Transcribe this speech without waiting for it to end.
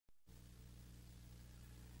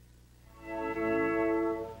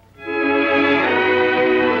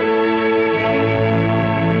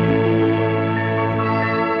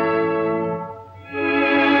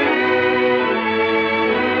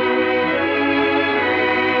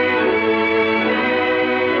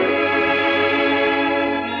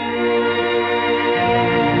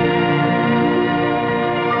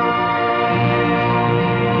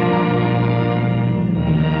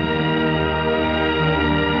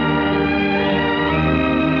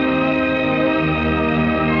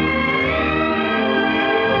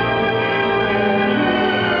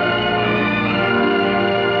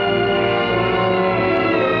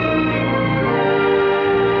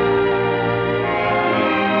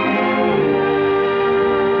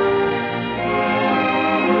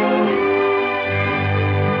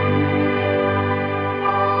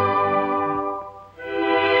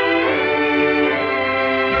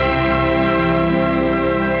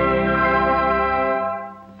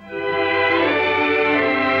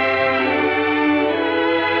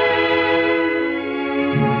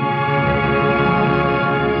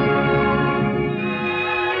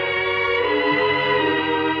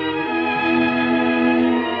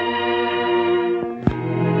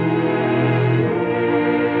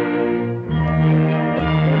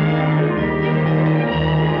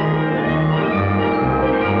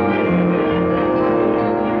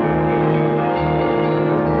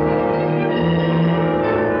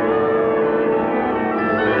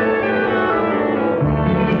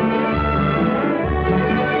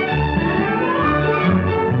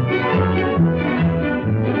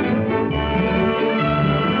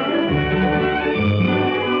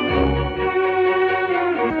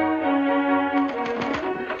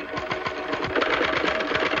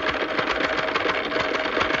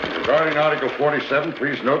Article 47,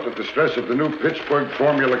 please note that the stress of the new Pittsburgh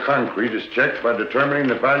formula concrete is checked by determining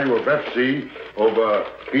the value of FC over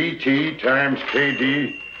BT times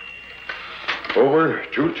KD over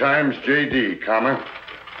 2 times JD, comma,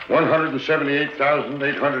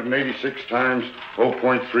 178,886 times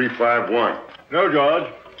 0.351. No, George.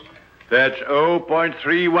 That's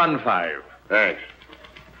 0.315. Thanks.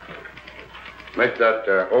 Make that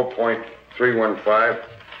 0.315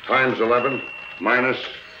 times 11 minus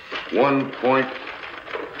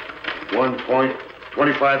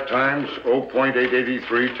 1.25 times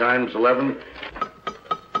 0.883 times 11.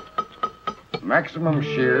 Maximum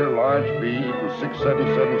shear, large B, equals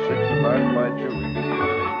 6776 divided by 2.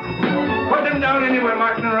 Put them down anywhere,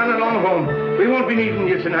 Martin, and run along home. We won't be needing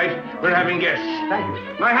you tonight. We're having guests. Thank you.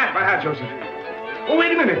 My hat, Joseph. Oh,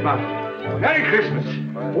 wait a minute, Martin. Merry Christmas.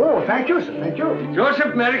 Oh, thank you, sir. Thank you.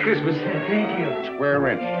 Joseph, Merry Christmas. Thank you. Square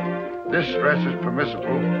inch. This stress is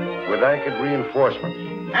permissible with anchored reinforcements.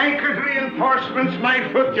 Anchored reinforcements, my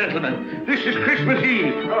foot, gentlemen. This is Christmas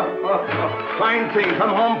Eve. Fine thing. Come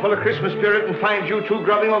home full of Christmas spirit and find you two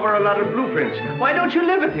grubbing over a lot of blueprints. Why don't you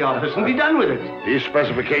live at the office and be done with it? These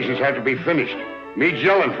specifications have to be finished. Me's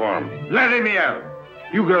yelling for them. Let him out.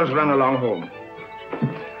 You girls run along home.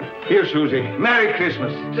 Here, Susie. Merry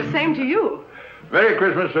Christmas. The same to you. Merry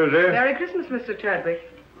Christmas, Susie. Merry Christmas, Mr. Chadwick.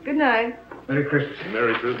 Good night. Merry Christmas.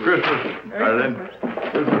 Merry Christmas. Darling.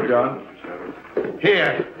 Christmas, John.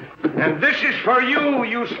 Here. And this is for you,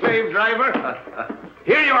 you slave driver.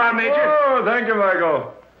 Here you are, Major. Oh, thank you,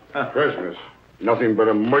 Michael. Christmas. Nothing but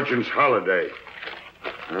a merchant's holiday.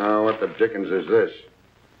 Now, what the dickens is this?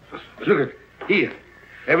 Look at here.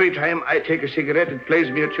 Every time I take a cigarette, it plays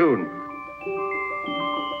me a tune.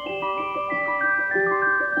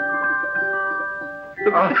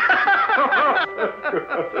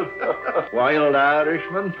 Wild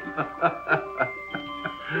Irishman.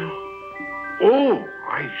 Oh,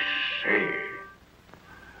 I say.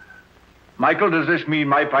 Michael, does this mean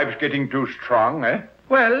my pipe's getting too strong, eh?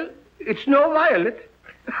 Well, it's no violet.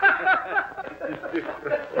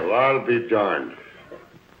 Well, I'll be darned.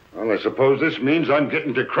 Well, I suppose this means I'm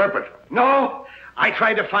getting decrepit. No, I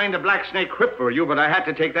tried to find a black snake whip for you, but I had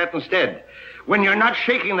to take that instead. When you're not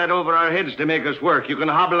shaking that over our heads to make us work, you can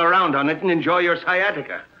hobble around on it and enjoy your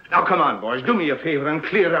sciatica. Now, come on, boys. Do me a favor and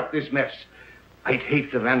clear up this mess. I'd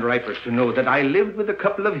hate the Van Ripers to know that I lived with a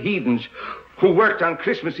couple of heathens who worked on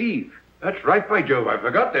Christmas Eve. That's right, by Jove. I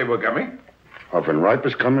forgot they were coming. Are Van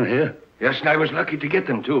Ripers coming here? Yes, and I was lucky to get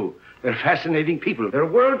them, too. They're fascinating people. They're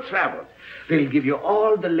world-traveled. They'll give you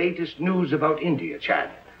all the latest news about India,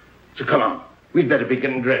 Chad. So come on. We'd better be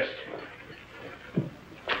getting dressed.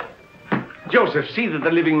 Joseph, see that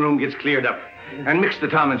the living room gets cleared up. And mix the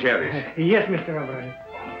Tom and Jerry's. Yes, Mr. O'Brien.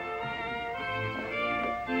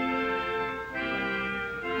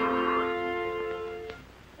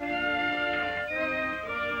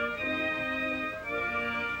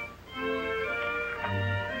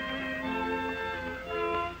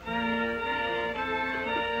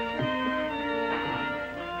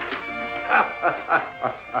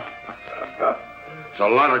 It's a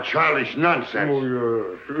lot of childish nonsense.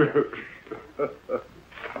 Oh, yes.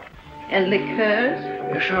 And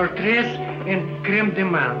liqueurs? Chartreuse and creme de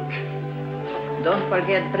menthe. Don't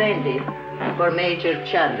forget brandy for Major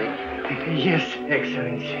Chadwick. Yes,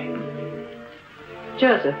 Excellency.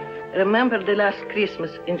 Joseph, remember the last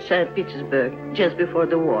Christmas in St. Petersburg, just before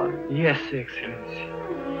the war? Yes, Excellency.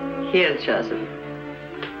 Here, Joseph.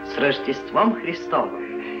 С Рождеством Христовым.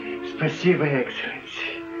 Спасибо,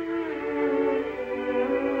 Excellency.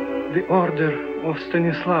 The order of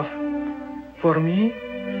Stanislav for me?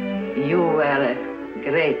 You were a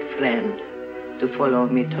great friend to follow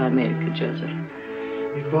me to America, Joseph.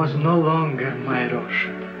 It was no longer my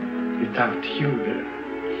Russia without you there,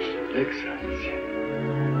 Excellency.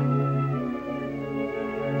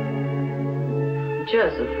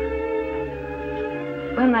 Joseph,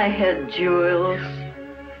 when I had jewels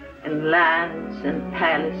and lands and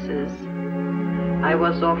palaces, I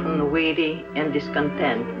was often weary and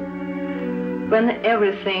discontent. When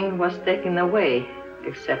everything was taken away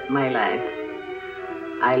except my life,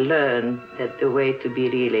 I learned that the way to be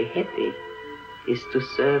really happy is to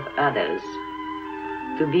serve others,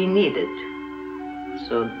 to be needed.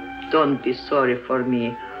 So don't be sorry for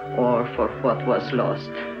me or for what was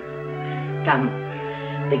lost. Come,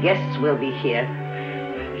 the guests will be here.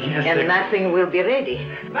 Yes, And nothing will be ready.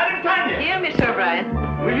 Madam Tanya! Here, Mr. O'Brien.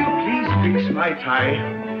 Will you please fix my tie?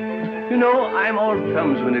 You know, I'm all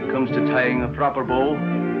thumbs when it comes to tying a proper bow.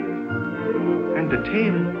 And the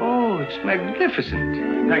tail, oh, it's magnificent.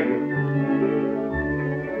 Thank you.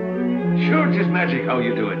 Sure, it's just magic how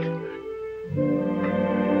you do it.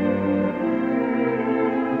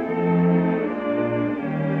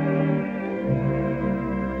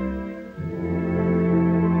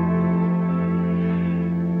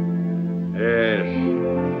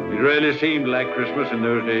 really seemed like Christmas in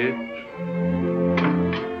those days.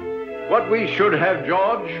 What we should have,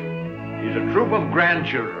 George, is a troop of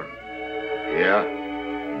grandchildren.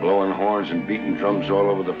 Yeah? Blowing horns and beating drums all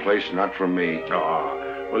over the place, not for me.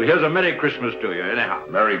 Oh, well, here's a Merry Christmas to you, anyhow.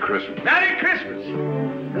 Merry Christmas. Merry Christmas!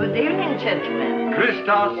 Good evening, gentlemen.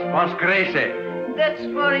 Christos Voskreise. That's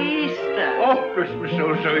for Easter. Oh, Christmas,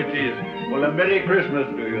 so it is. Well, a Merry Christmas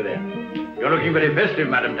to you then. You're looking very festive,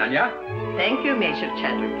 Madam Tanya. Thank you, Major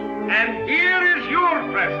Chadwick. And here is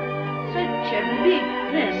your present. Such a big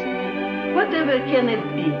present. Whatever can it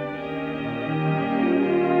be?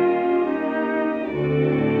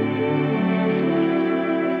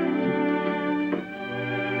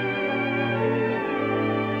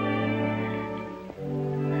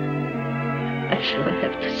 I shall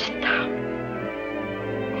have to sit down.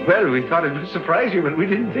 Well, we thought it would surprise you, but we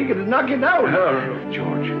didn't think it'd knock you down. Oh,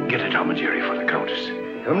 George, get a Tom and Jerry for the Countess.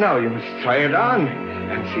 Come now, you must try it on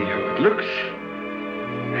and see how it looks.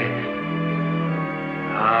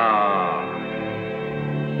 Ah.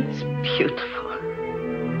 It's beautiful.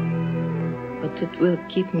 But it will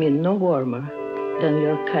keep me no warmer than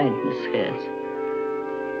your kindness has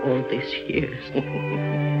all these years.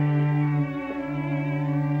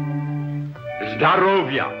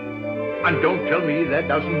 Zdarovia. And don't tell me that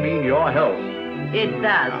doesn't mean your health. It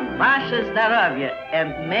does. Vasha Zdarovia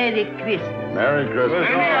and Merry Christmas. Merry Christmas.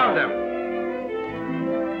 Many of them.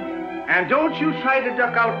 And don't you try to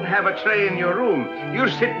duck out and have a tray in your room. You're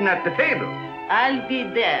sitting at the table. I'll be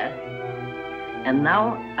there. And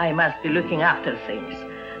now I must be looking after things.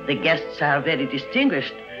 The guests are very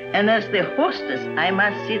distinguished, and as the hostess, I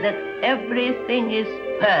must see that everything is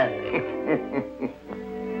perfect.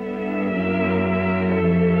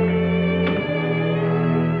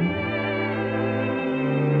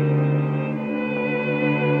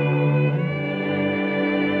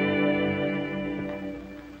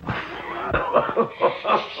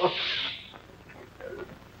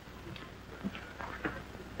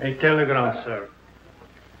 A telegram, sir.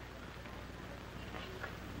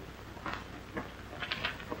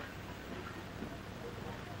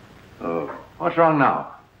 Oh, what's wrong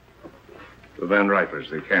now? The Van Ripers,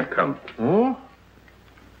 they can't come. Oh?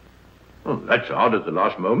 Oh, that's odd at the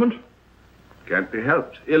last moment. Can't be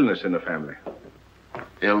helped. Illness in the family.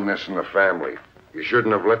 Illness in the family. You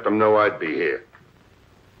shouldn't have let them know I'd be here.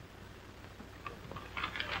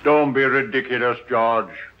 Don't be ridiculous, George.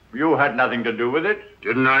 You had nothing to do with it.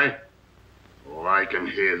 Didn't I? Oh, I can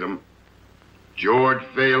hear them. George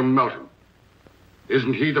Vale Melton.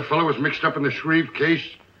 Isn't he the fellow who's mixed up in the Shreve case?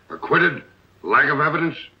 Acquitted? Lack of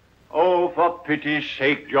evidence? Oh, for pity's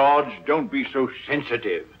sake, George, don't be so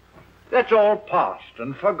sensitive. That's all past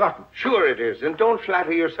and forgotten. Sure it is, and don't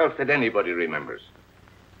flatter yourself that anybody remembers.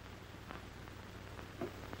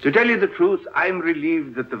 To tell you the truth, I'm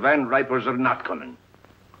relieved that the Van Ripers are not coming.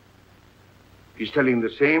 He's telling the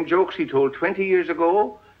same jokes he told 20 years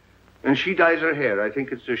ago, and she dyes her hair. I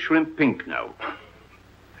think it's a shrimp pink now.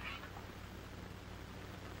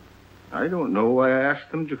 I don't know why I asked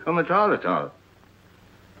them to come at all.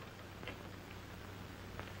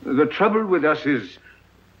 The trouble with us is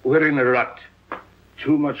we're in a rut.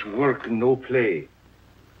 Too much work and no play.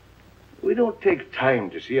 We don't take time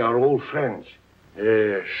to see our old friends.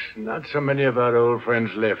 Yes, not so many of our old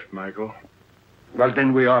friends left, Michael. Well,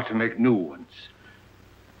 then we ought to make new ones.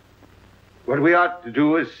 What we ought to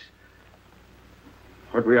do is...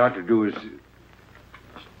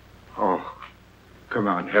 Oh, come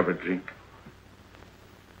on, have a drink.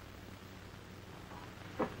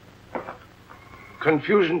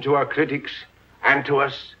 Confusion to our critics and to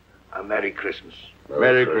us, a Merry Christmas.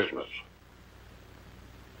 Merry Christmas.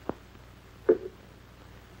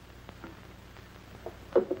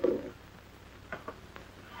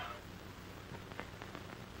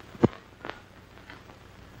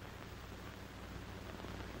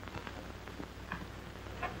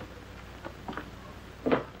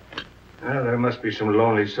 Well, there must be some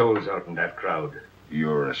lonely souls out in that crowd.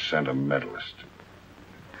 You're a sentimentalist.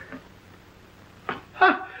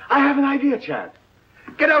 Ha! I have an idea, Chad.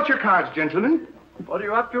 Get out your cards, gentlemen. What are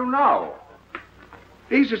you up to now?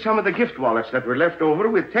 These are some of the gift wallets that were left over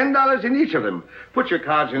with $10 in each of them. Put your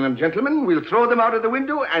cards in them, gentlemen. We'll throw them out of the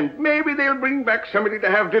window, and maybe they'll bring back somebody to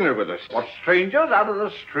have dinner with us. What, strangers out of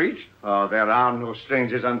the street? Oh, there are no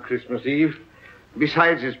strangers on Christmas Eve.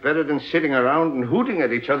 Besides, it's better than sitting around and hooting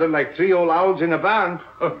at each other like three old owls in a barn.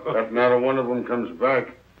 But not a one of them comes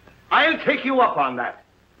back. I'll take you up on that.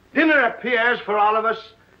 Dinner at Pierre's for all of us,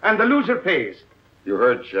 and the loser pays. You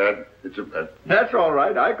heard, Chad. It's a bet. That's all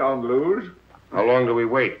right. I can't lose. How long do we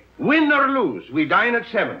wait? Win or lose, we dine at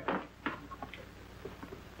 7.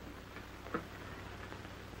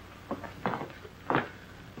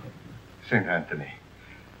 St. Anthony,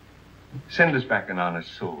 send us back an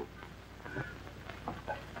honest soul.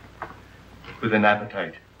 With an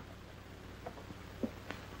appetite.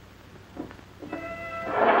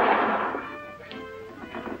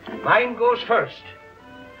 Mine goes first.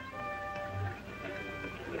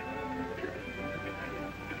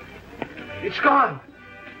 It's gone.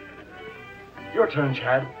 Your turn,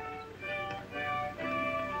 Chad.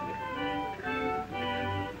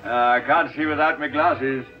 I can't see without my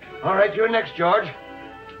glasses. All right, you're next, George.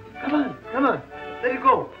 Come on. Let it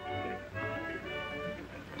go.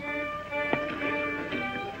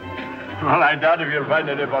 Well, I doubt if you'll find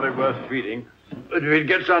anybody worth treating. But if it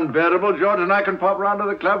gets unbearable, George and I can pop round to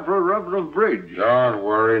the club for a rub of bridge. Don't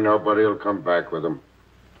worry, nobody will come back with him.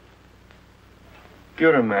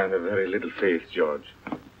 You're a man of very little faith, George.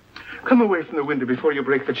 Come away from the window before you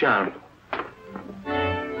break the charm.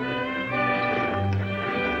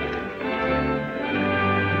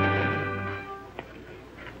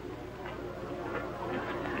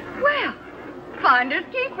 Well, finders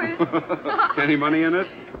keepers. Any money in it?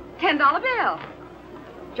 $10 bill.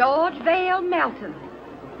 George Vale Melton.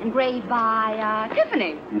 Engraved by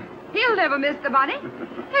Tiffany. He'll never miss the money.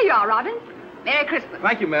 Here you are, Robin. Merry Christmas.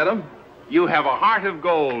 Thank you, madam. You have a heart of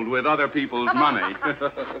gold with other people's money.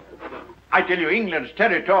 I tell you, England's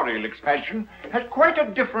territorial expansion has quite a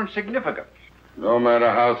different significance. No matter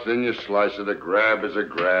how thin you slice it, a grab is a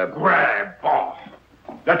grab. Grab off.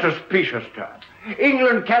 That's a specious term.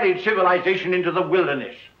 England carried civilization into the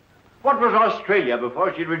wilderness. What was Australia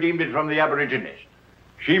before she redeemed it from the Aborigines?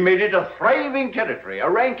 She made it a thriving territory, a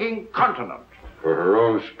ranking continent. For her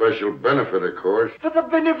own special benefit, of course. For the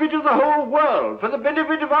benefit of the whole world, for the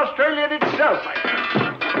benefit of Australia itself.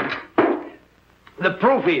 The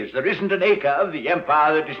proof is there isn't an acre of the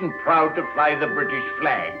empire that isn't proud to fly the British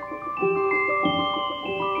flag.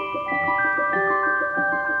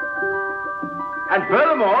 And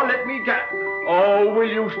furthermore, let me tell... Oh, will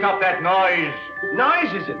you stop that noise?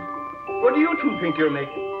 Noise, is it? What do you two think you're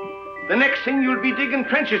making? The next thing you'll be digging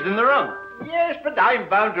trenches in the rug. Yes, but I'm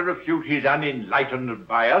bound to refute his unenlightened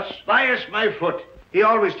bias. Bias my foot. He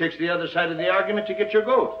always takes the other side of the argument to get your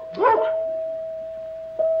goat. Goat?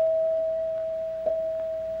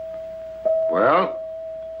 Well,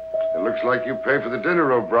 it looks like you pay for the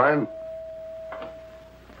dinner, O'Brien.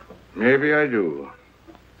 Maybe I do.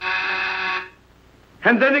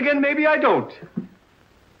 And then again, maybe I don't.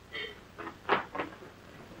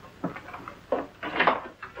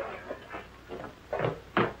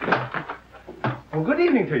 Well, good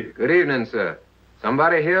evening to you. Good evening, sir.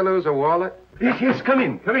 Somebody here lose a wallet? Yes, come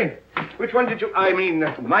in. Which one did you...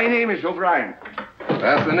 my name is O'Brien.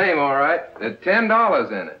 That's the name, all right. There's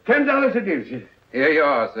 $10 in it. $10 it is, yes. Here you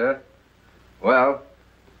are, sir. Well,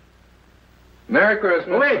 Merry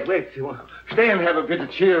Christmas. Wait. Stay and have a bit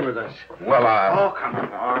of cheer with us. Well, Oh,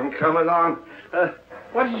 come along.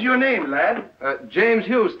 What is your name, lad? James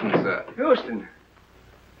Houston, sir. Houston.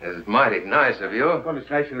 It's mighty nice of you. Well, it's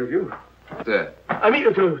nicer of you. Sir. I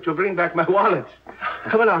mean to bring back my wallet.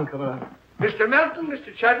 Come along. Mr. Melton,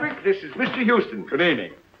 Mr. Chadwick, this is Mr. Houston. Good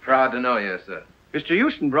evening. Proud to know you, sir. Mr.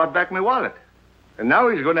 Houston brought back my wallet. And now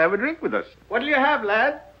he's going to have a drink with us. What do you have,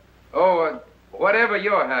 lad? Oh, whatever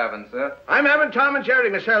you're having, sir. I'm having Tom and Jerry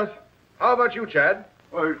myself. How about you, Chad?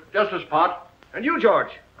 Well, just a spot. And you,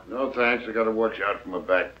 George? No, thanks. I got to watch out for my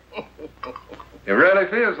back. It really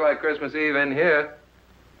feels like Christmas Eve in here.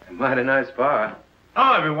 A mighty nice bar.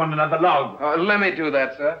 Oh, everyone another log. Let me do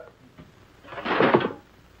that, sir.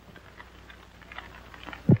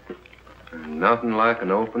 Nothing like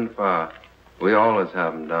an open fire. We always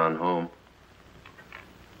have them down home.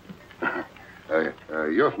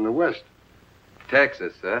 You're from the West.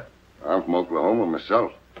 Texas, sir. I'm from Oklahoma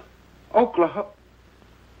myself. Oklahoma?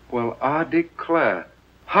 Well, I declare.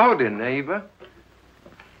 Howdy, neighbor.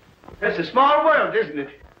 It's a small world, isn't it?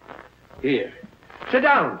 Here. Sit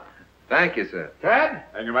down. Thank you, sir. Chad?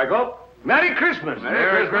 Thank you, Michael. Merry Christmas.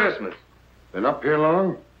 Merry Christmas. Been up here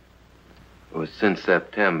long? It was since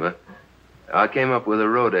September. I came up with a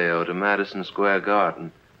rodeo to Madison Square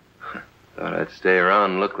Garden. Thought I'd stay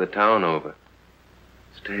around and look the town over.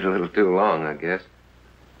 Stayed a little too long, I guess.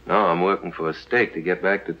 Now I'm working for a stake to get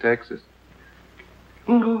back to Texas.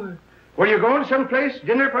 Were you going someplace?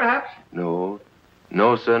 Dinner, perhaps? No,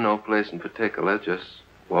 sir, no place in particular. Just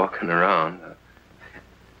walking around.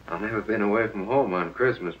 I've never been away from home on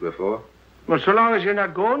Christmas before. Well, so long as you're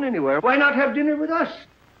not going anywhere, why not have dinner with us?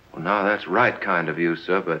 Well, now, that's right kind of you,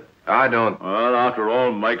 sir, but I don't... Well, after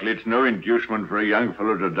all, Michael, it's no inducement for a young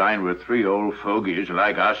fellow to dine with three old fogies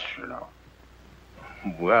like us, you know.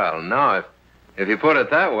 Well, now, if you put it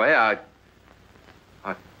that way, I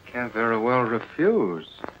can't very well refuse.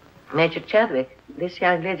 Major Chadwick, this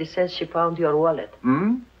young lady says she found your wallet.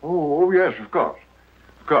 Hmm? Oh, yes, of course.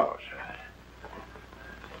 Of course.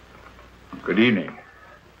 Good evening.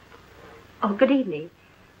 Oh, good evening.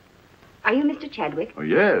 Are you Mr. Chadwick? Oh,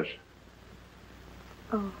 yes.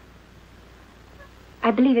 Oh.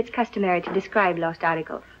 I believe it's customary to describe lost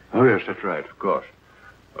articles. Oh, yes, that's right, of course.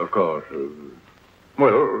 Of course.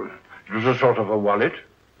 Well, it was a sort of a wallet.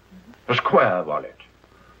 A square wallet.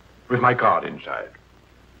 With my card inside.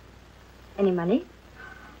 Any money?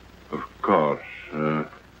 Of course.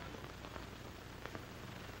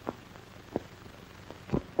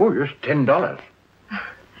 Oh, yes, $10.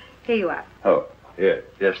 Here you are. Oh,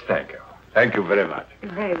 yes, thank you. Thank you very much.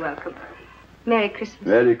 You're very welcome. Merry Christmas.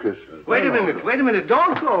 Merry Christmas. Wait a minute.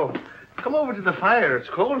 Don't go. Come over to the fire. It's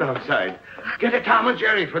cold outside. Get a Tom and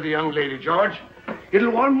Jerry for the young lady, George.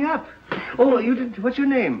 It'll warm you up. Oh, you didn't. What's your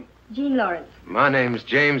name? Jean Lawrence. My name's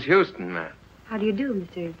James Houston, ma'am. How do you do,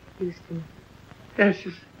 Mr. Houston? Yes,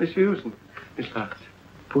 Mr. Houston. Miss Lawrence.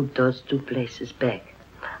 Put those 2 places back.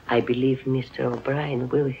 I believe Mr. O'Brien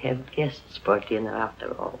will have guests for dinner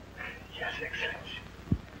after all. Yes, Excellency.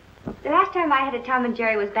 The last time I had a Tom and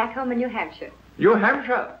Jerry was back home in New Hampshire. New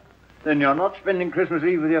Hampshire? Then you're not spending Christmas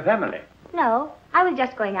Eve with your family? No, I was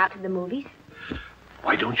just going out to the movies.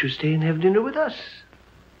 Why don't you stay and have dinner with us?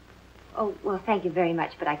 Oh, well, thank you very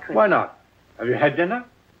much, but I couldn't. Why not? Have you had dinner?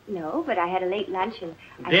 No, but I had a late lunch and...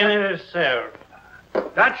 Dinner is served.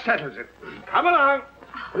 That settles it. Come along.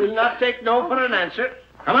 We'll not take no for an answer.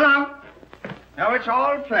 Come along. Now, it's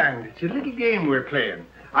all planned. It's a little game we're playing.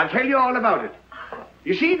 I'll tell you all about it.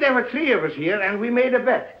 You see, there were 3 of us here, and we made a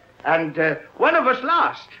bet. And one of us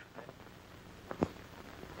lost.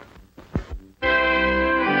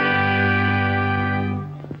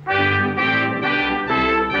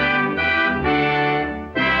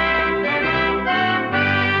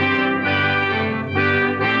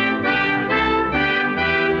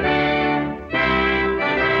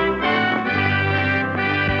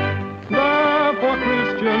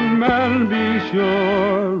 Man be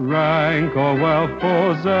sure, rank or wealth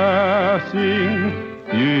possessing,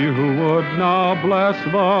 ye who would now bless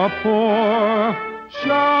the poor,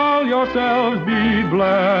 shall yourselves be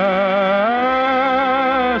blessed.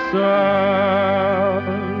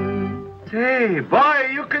 Hey,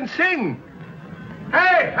 boy, you can sing.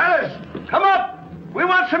 Hey, fellas, come up. We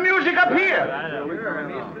want some music up here.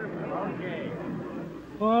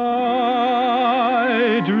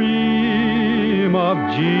 I dream of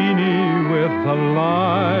Jeannie with the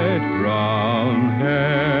light brown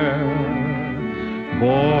hair,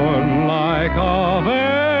 born like a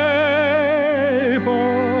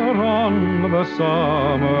vapor on the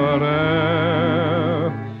summer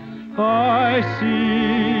air. I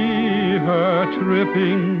see her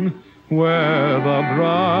tripping where the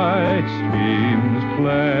bright streams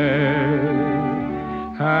play,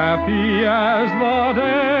 happy as the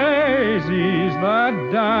daisies that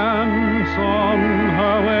dance on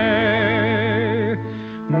her way.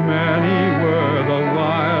 Many were the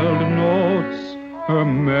wild notes her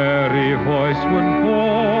merry voice would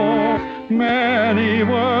pour, many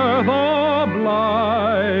were the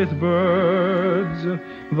blithe birds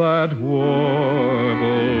that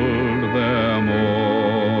warbled them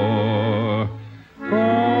o'er.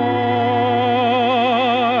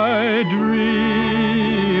 I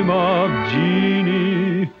dream of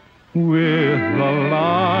Jeannie with the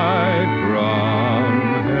light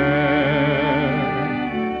brown hair,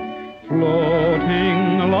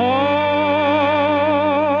 floating like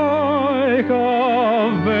a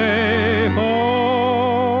vapor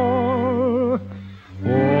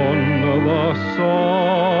on the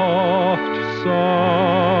soft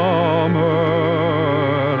summer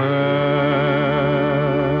air.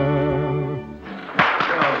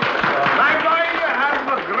 My boy, you have a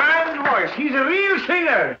grand voice. He's a real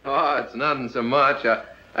singer. Oh, it's nothing so much.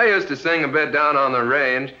 I used to sing a bit down on the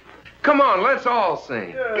range. Come on, let's all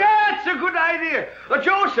sing. That's a good idea.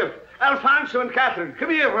 Joseph, Alfonso, and Catherine, come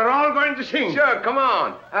here. We're all going to sing. Sure, come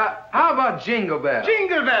on. How about Jingle Bells?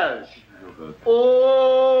 Jingle bells.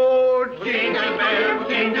 Oh, jingle bells,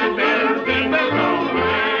 jingle bells, jingle all the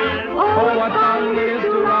way. Oh, what fun it is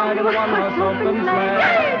to ride in a one-horse open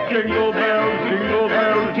sleigh. Jingle bells,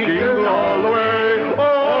 jingle all the way.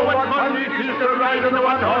 Oh, what fun it is to ride in a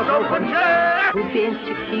one-horse open sleigh.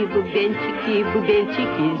 Бубенчики, бубенчики,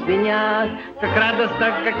 бубенчики звенят. Как радостно,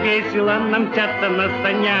 как весело нам мчаться на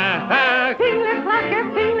санях.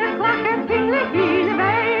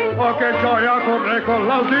 Oh, che gioia corre con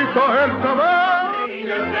l'autito e il cavallo.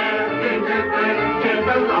 Jingle bells, jingle bells,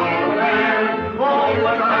 jingle all the way. Oh,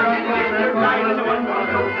 what fun it is to ride in a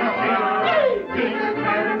one-horse open sleigh. Jingle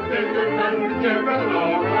bells, jingle bells, jingle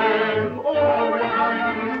all the way.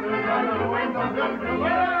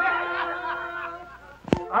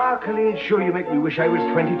 Ah, Colleen, sure you make me wish I was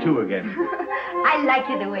 22 again. I like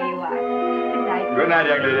you the way you are. Good night. Good night,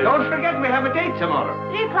 young lady. Don't forget we have a date tomorrow.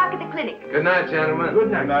 3 o'clock at the clinic. Good night, gentlemen. Good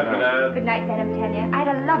night. Good night, Madam Tanya. I had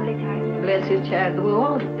a lovely time. Bless you, child. We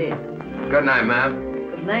all did. Good night, ma'am.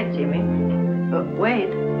 Good night, Jimmy. Wait.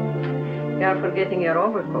 You're forgetting your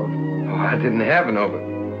overcoat. Oh, I didn't have an overcoat.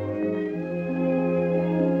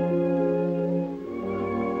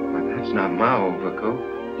 But that's not my overcoat.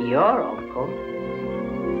 Your overcoat?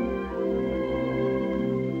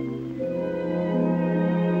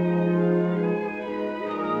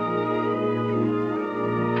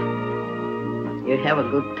 You have a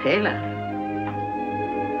good tailor.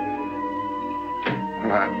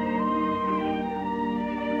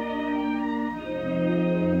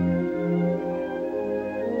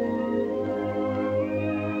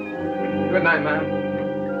 Good night, ma'am.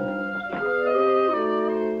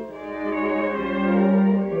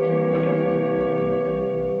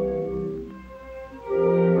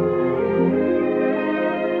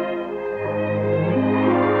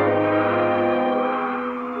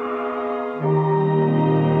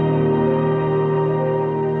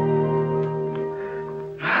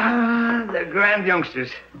 They're grand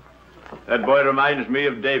youngsters. That boy reminds me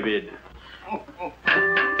of David.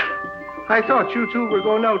 I thought you two were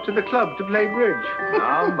going out to the club to play bridge.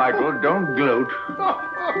 Now, Michael, don't gloat.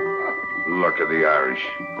 Luck of the Irish.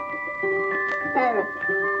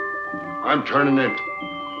 I'm turning in.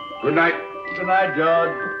 Good night. Good night,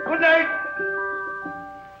 George. Good night.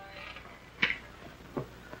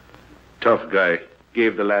 Tough guy.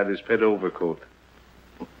 Gave the lad his pet overcoat.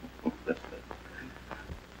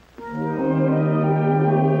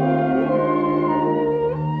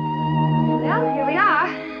 Well, here we are.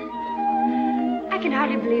 I can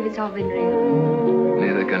hardly believe it's all been real.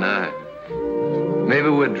 Neither can I. Maybe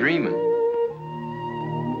we're dreaming.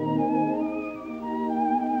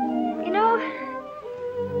 You know,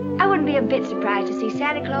 I wouldn't be a bit surprised to see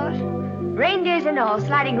Santa Claus, reindeers and all,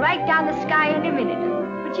 sliding right down the sky in a minute.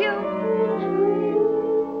 Would you?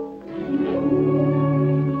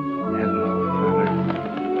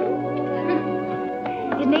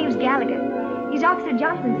 His name's Gallagher. He's Officer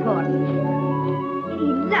Johnson's horse. He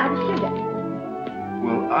loves sugar.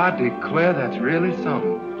 Well, I declare that's really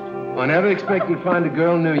something. I never expected to find a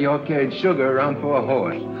girl in New York carried sugar around for a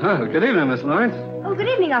horse. Oh, good evening, Miss Lawrence. Oh, good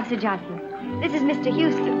evening, Officer Johnson. This is Mr.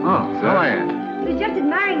 Houston. Oh, so I am. He was just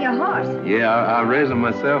admiring your horse. Yeah, I raised him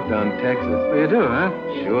myself down in Texas. You do, huh?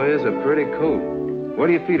 Sure is a pretty coat. What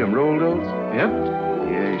do you feed him, rolled oats? Yep.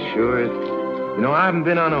 Yeah, sure is. You know, I haven't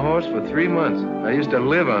been on a horse for 3 months. I used to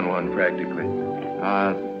live on one, practically.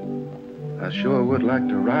 I sure would like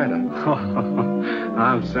to ride him.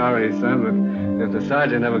 I'm sorry, son, but if the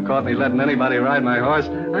sergeant ever caught me letting anybody ride my horse,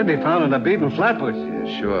 I'd be found in a beaten flatbush.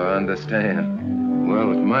 Yeah, sure, I understand.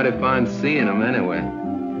 Well, it's mighty fine seeing him anyway.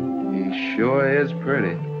 He sure is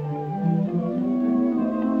pretty.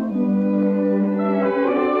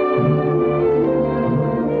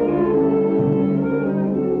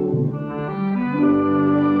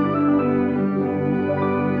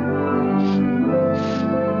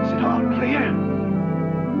 Is it all clear?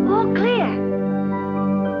 All clear.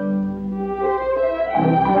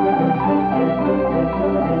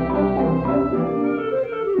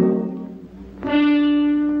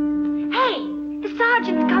 Hey, the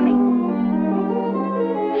sergeant's coming.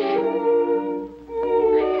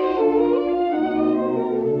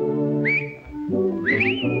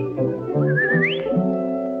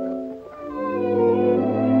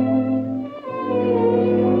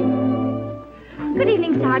 Good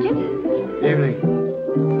evening, Sergeant. Evening.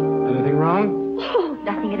 Anything wrong? Oh,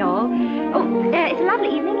 nothing at all. Oh, it's a lovely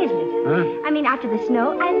evening, isn't it? Huh? I mean, after the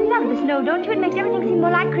snow. I love the snow, don't you? It makes everything seem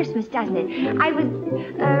more like Christmas, doesn't it? I was,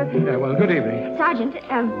 Yeah, well, good evening. Sergeant,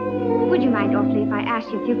 would you mind awfully if I asked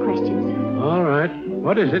you a few questions? All right.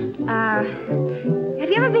 What is it? Have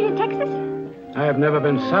you ever been to Texas? I have never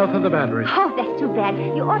been south of the Battery. Oh, that's too bad.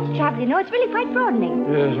 You ought to travel, you know. It's really quite broadening.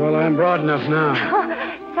 Yes, well, I'm broad enough now.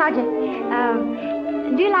 Sergeant,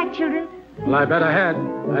 do you like children? Well, I bet I had.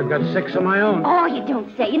 I've got 6 of my own. Oh, you don't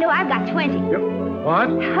say. You know, I've got 20. Yep. What?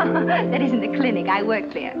 That isn't the clinic. I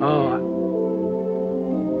work there. Oh,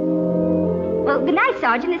 Well, good night,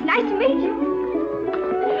 Sergeant. It's nice to meet you.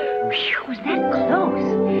 Phew, was that close?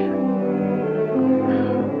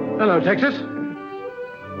 hello, Texas.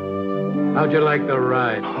 How'd you like the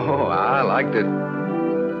ride? Oh, I liked it.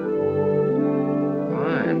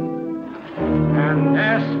 Fine. And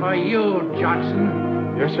as for you,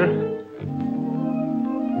 Johnson. Yes, sir?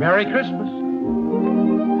 Merry Christmas.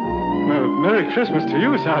 Merry Christmas to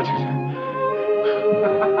you, Sergeant.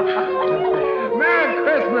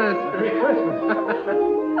 Christmas!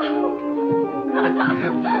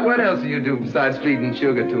 What else do you do besides feeding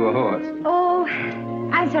sugar to a horse? Oh,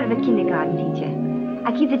 I'm sort of a kindergarten teacher.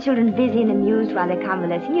 I keep the children busy and amused while they're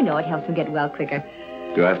convalescing. You know, it helps them get well quicker.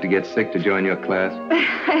 Do I have to get sick to join your class?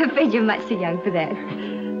 I'm afraid you're much too young for that.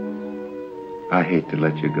 I hate to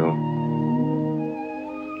let you go.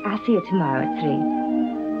 I'll see you tomorrow at 3.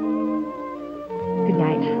 Good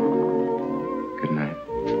night. Good night.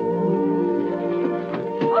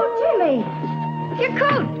 Oh, Jimmy! Your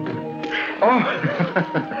coat! Oh!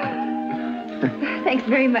 Thanks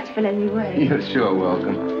very much for letting me wear it. You're sure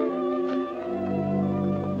welcome.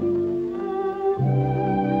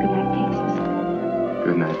 Good night, Texas.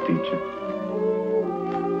 Good night, teacher.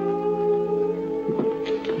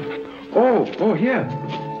 Oh, here.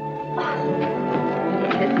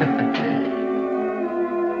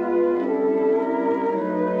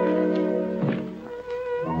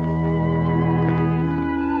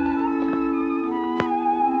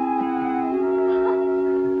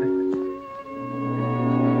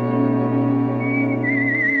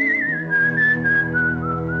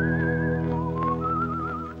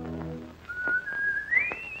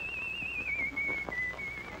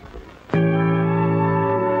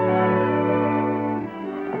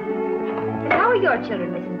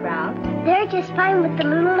 Children, Mrs. Brown. They're just fine, but the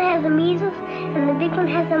little one has the measles and the big one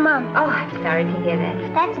has the mumps. Oh, I'm sorry to hear that.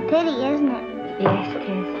 That's a pity, isn't it? Yes, it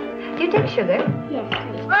is. Do you take sugar? Yes,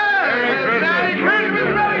 please. Merry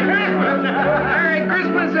Christmas! Merry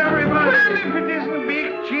Christmas, everybody! Well, if it isn't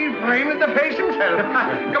Big Chief Raymond the Face himself.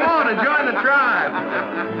 Come on and join the tribe.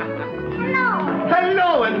 Hello.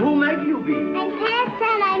 Hello, and who might you be? I'm Pat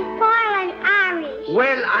and I'm 4 and Irish.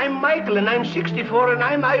 Well, I'm Michael, and I'm 64, and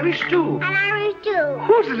I'm Irish, too. And Irish too.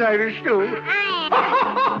 Who's an Irish, too? I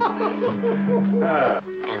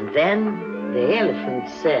And then the elephant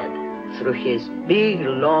said through his big,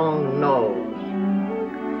 long nose,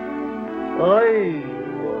 I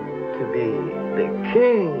want to be the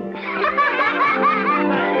king.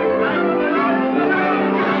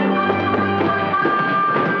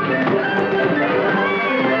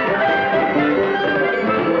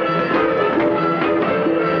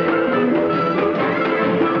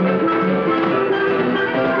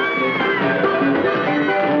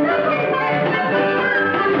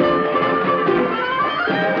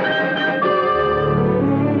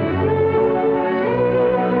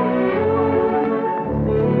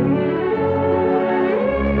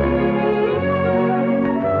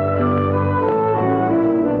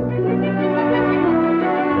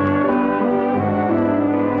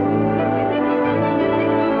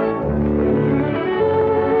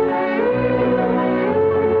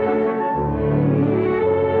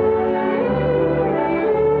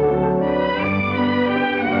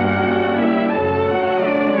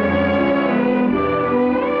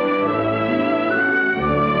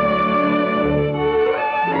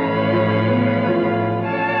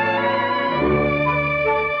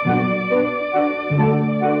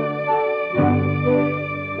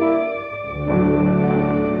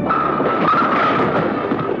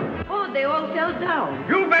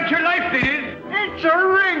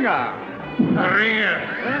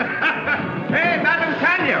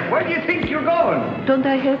 Don't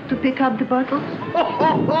I have to pick up the bottles?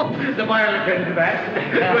 The boy will attend to that.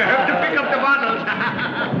 We'll have to pick up the bottles.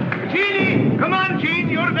 Jeannie! Come on, Jean,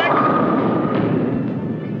 you're next.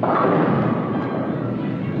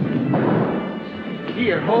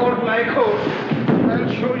 Here, hold my coat.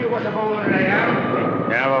 I'll show you what a bowler I am.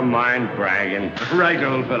 Never mind bragging. Right,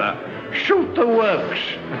 old fella. Shoot the works.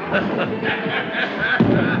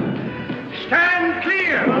 Stand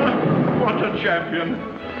clear. What a champion.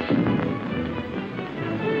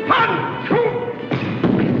 1, 2.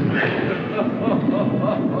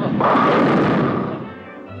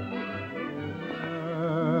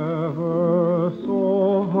 Ever so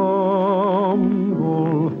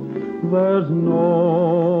humble, there's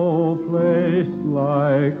no place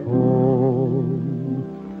like home.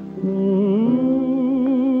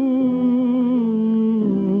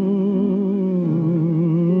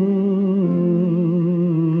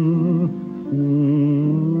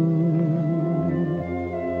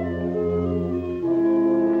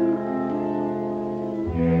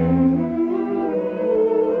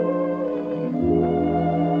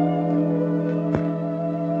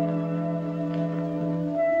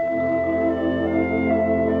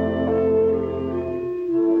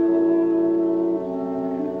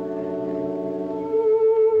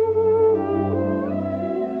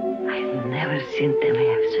 Seen them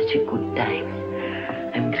have such a good time.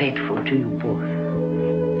 I'm grateful to you both.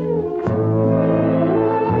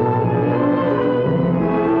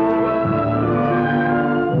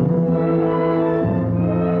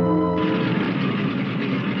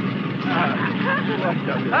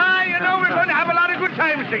 You know, we're going to have a lot of good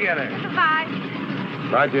times together. Goodbye.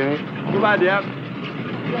 Bye, Jenny. Goodbye, dear.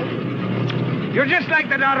 You're just like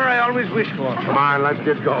the daughter I always wished for. Come on, let's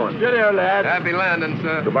get going. Cheerio, lad. Happy landing,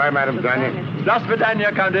 sir. Goodbye, Madam Tanya. До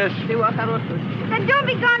свидания, Countess. And don't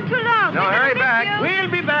be gone too long. No, We're gonna hurry miss back. you. We'll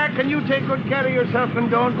be back, and you take good care of yourself and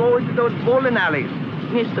don't go into those bowling alleys.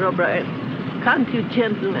 Mr. O'Brien, can't you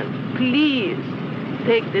gentlemen please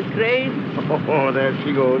take the train? Oh, there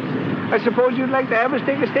she goes. I suppose you'd like to have us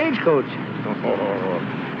take a stagecoach. Oh,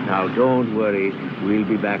 now, don't worry. We'll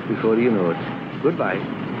be back before you know it. Goodbye.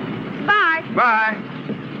 Bye. Bye.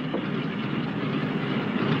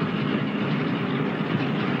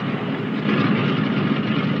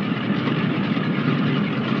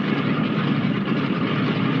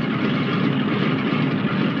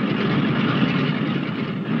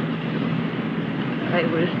 I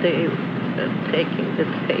will stay taking the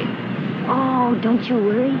train. Oh, don't you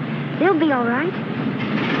worry. They'll be all right.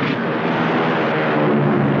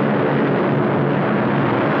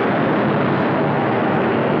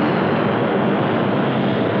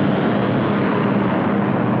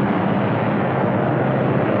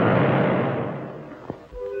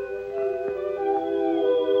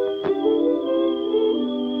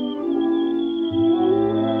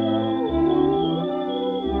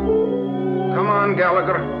 Come on,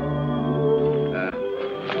 Gallagher.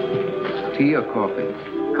 Tea or coffee?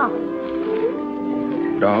 Coffee.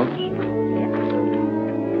 Dogs?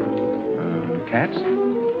 Cats?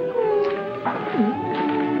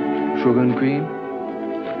 Sugar and cream?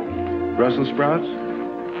 Brussels sprouts?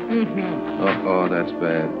 Mm-hmm. Oh, that's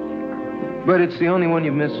bad. But it's the only one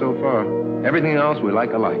you've missed so far. Everything else we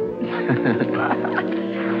like alike. You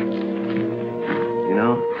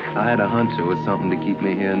know, I had a hunch there was something to keep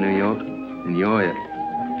me here in New York, and you're it.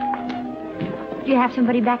 Do you have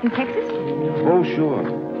somebody back in Texas? Oh, sure.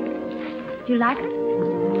 Do you like her?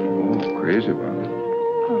 Oh, crazy about it.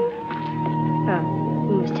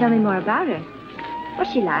 You must tell me more about her.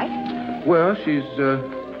 What's she like? Well, she's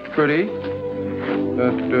pretty.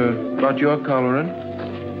 About your coloring.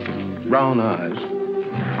 Brown eyes.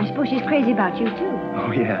 I suppose she's crazy about you, too.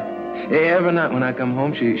 Oh, yeah. Every night when I come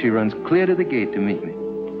home, she runs clear to the gate to meet me.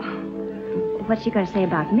 What's she going to say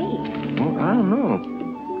about me? Well, I don't know.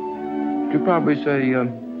 She'll probably say, You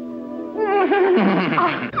know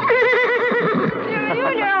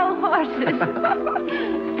horses.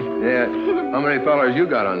 yeah, how many fellers you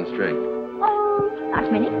got on the string? Oh,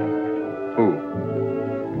 not many. Who?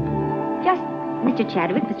 Just Mr.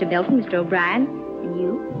 Chadwick, Mr. Melton, Mr. O'Brien, and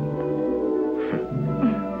you.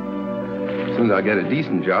 As soon as I get a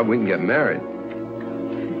decent job, we can get married.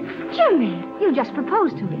 Jimmy, you just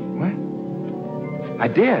proposed to me. What? I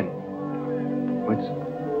did. Well,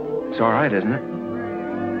 it's all right, isn't it?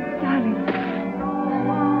 Darling.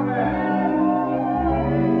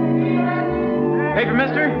 Paper,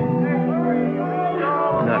 mister?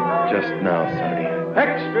 Not just now, Sonny.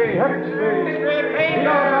 Extra.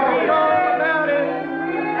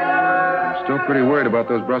 I'm still pretty worried about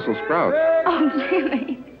those Brussels sprouts. Oh,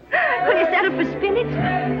 Jimmy. Will you settle for spinach?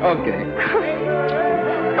 Okay.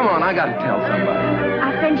 Come on, I gotta tell somebody.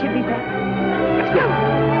 Our friend should be back. Let's go.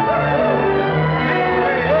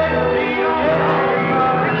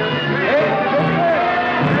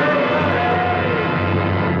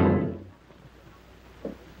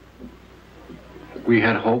 We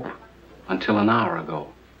had hope until an hour ago.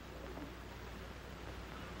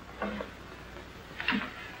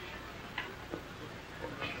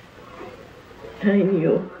 I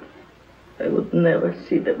knew I would never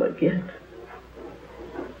see them again.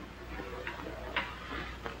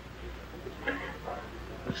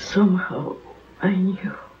 Somehow, I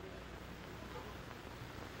knew.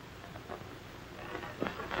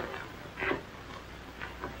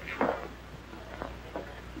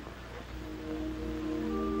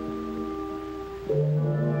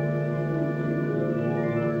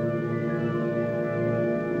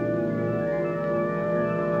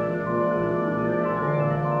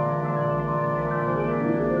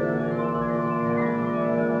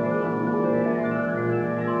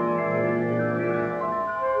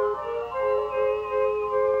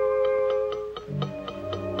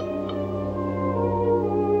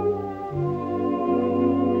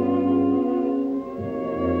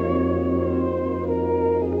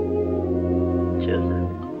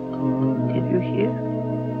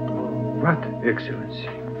 What, Excellency?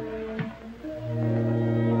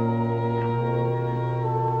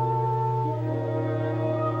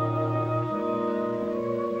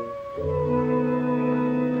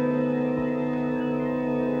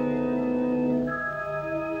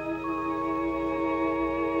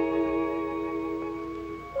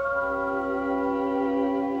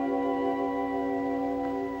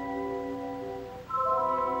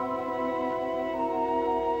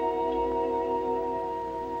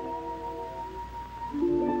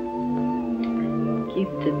 Keep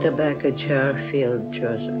the tobacco jar filled,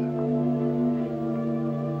 Joseph.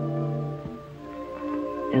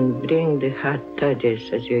 And bring the hot toddies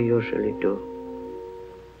as you usually do.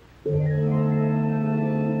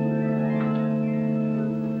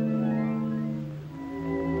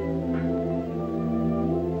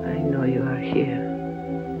 I know you are here.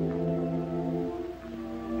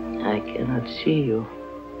 I cannot see you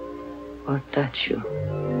or touch you.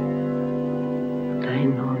 But I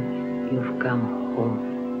know you've come home.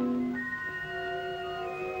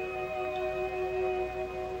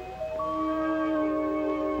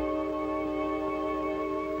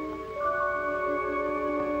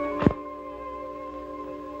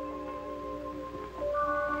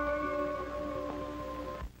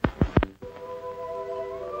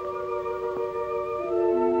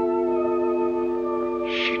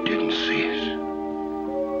 She didn't see us.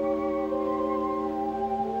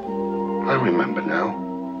 I remember now.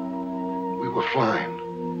 We were flying.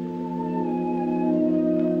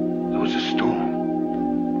 There was a storm.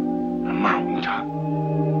 A mountaintop.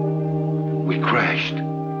 We crashed.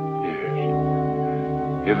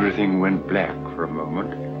 Yes. Everything went black for a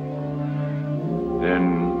moment.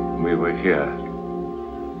 Then we were here.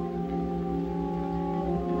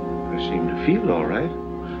 I seem to feel all right.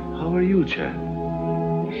 How are you, Chad?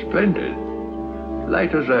 Splendid.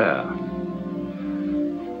 Light as air.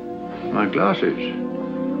 My glasses.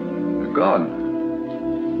 They're gone.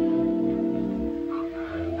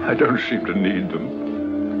 I don't seem to need them.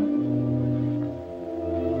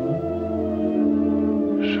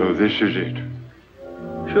 So this is it.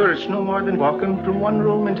 Sure, it's no more than walking from one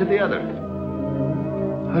room into the other.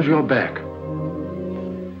 How's your back?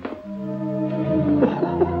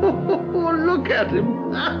 Oh, look at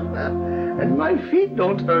him. And my feet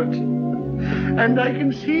don't hurt. And I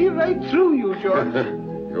can see right through you, George.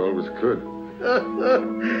 You always could.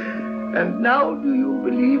 And now do you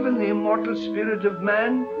believe in the immortal spirit of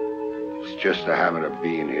man? It's just the habit of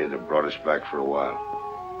being here that brought us back for a while.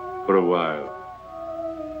 For a while.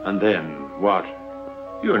 And then what?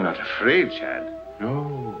 You're not afraid, Chad.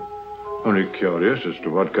 No. Only curious as to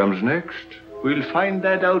what comes next. We'll find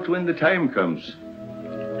that out when the time comes.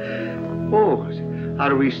 Oh,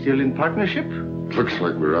 are we still in partnership? Looks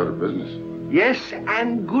like we're out of business. Yes,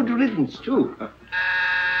 and good riddance, too.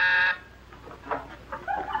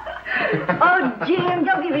 Oh, Jim,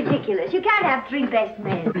 don't be ridiculous. You can't have three best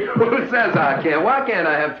men. Who says I can? Why can't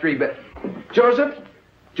I have three best... Joseph,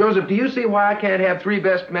 do you see why I can't have three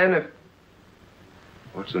best men if...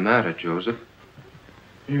 What's the matter, Joseph?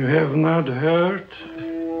 You have not heard?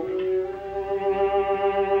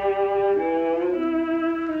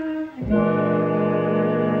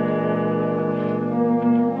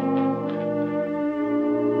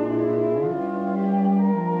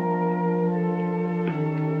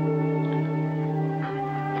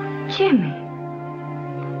 Jimmy.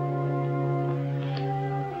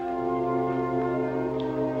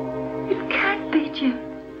 It can't be, Jim.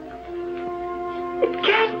 It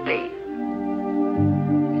can't be.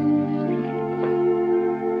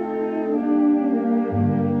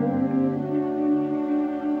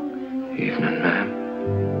 Evening, ma'am.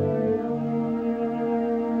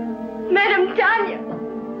 Madam Tanya.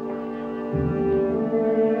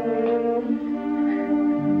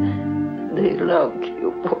 They loved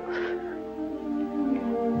you both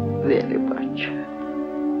very much.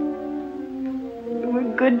 You were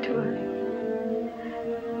good to us.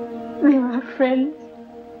 They were our friends.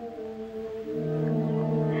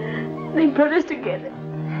 They brought us together.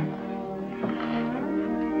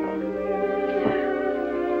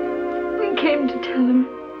 We came to tell them.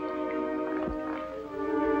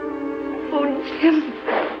 Oh, Jim.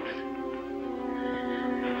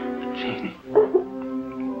 Jeannie.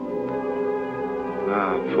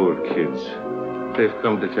 Ah, poor kids. They've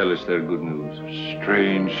come to tell us their good news.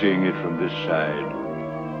 Strange seeing it from this side.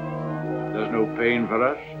 There's no pain for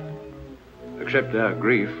us, except our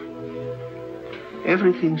grief.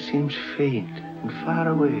 Everything seems faint and far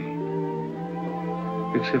away,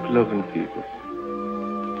 except loving people.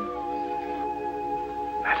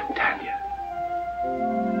 Madam Tanya.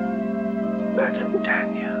 Madam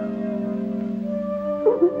Tanya.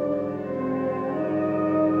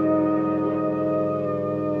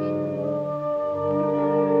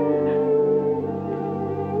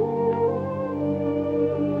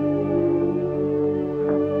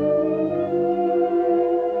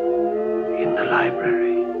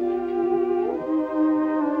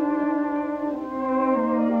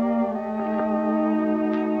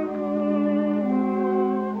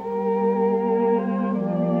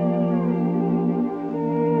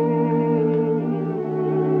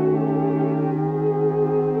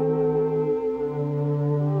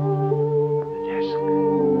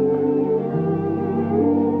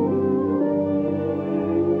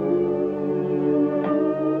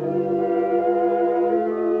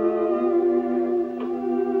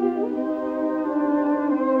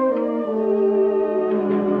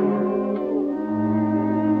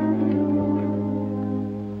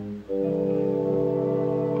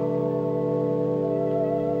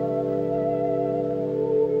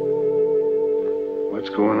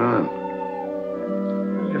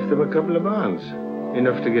 left them a couple of bonds.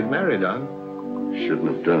 Enough to get married on. Shouldn't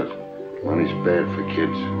have done it. Money's bad for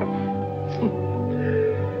kids.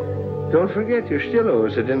 Don't forget, you still owe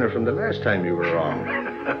us a dinner from the last time you were wrong.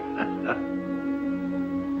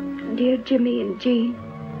 Dear Jimmy and Jean,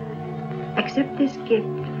 accept this gift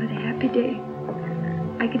for the happy day.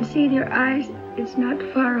 I can see in your eyes it's not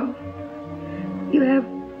far off. You have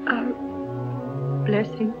our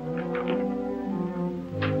blessing.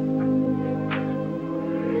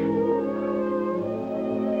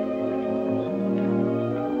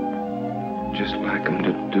 Just like him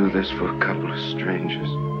to do this for a couple of strangers.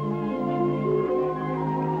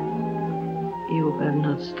 You are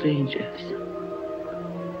not strangers.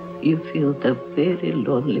 You feel the very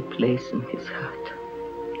lonely place in his heart.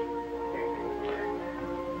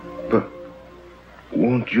 But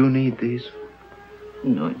won't you need these?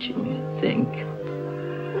 No, Jimmy, thank you.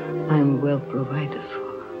 I'm well provided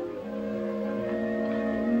for.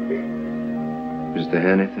 Is there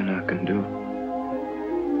anything I can do?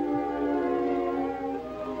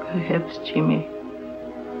 Perhaps, Jimmy,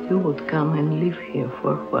 you would come and live here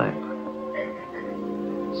for a while.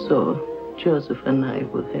 So Joseph and I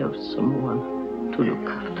would have someone to look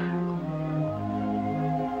after.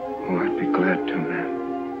 Oh, I'd be glad to, ma'am.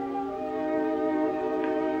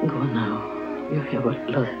 Go now. You have a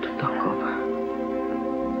lot to talk over.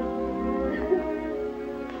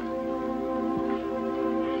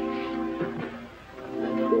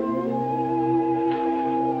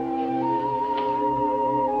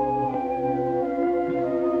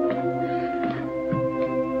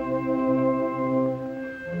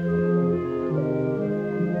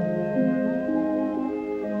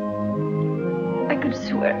 I could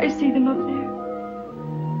swear I see them up there.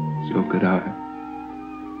 So could I.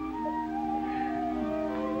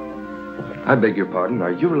 I beg your pardon.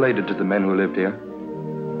 Are you related to the men who lived here?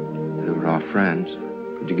 They were our friends.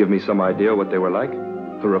 Could you give me some idea what they were like?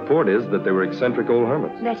 The report is that they were eccentric old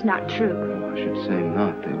hermits. That's not true. I should say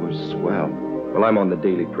not. They were swell. Well, I'm on the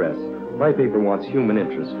Daily Press. My paper wants human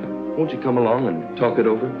interest. Won't you come along and talk it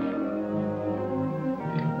over?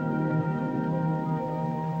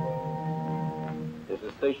 This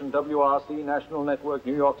is station WRC National Network,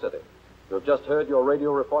 New York City. You have just heard your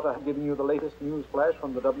radio reporter giving you the latest news flash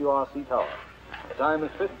from the WRC tower. The time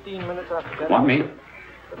is 15 minutes after 10. Want me?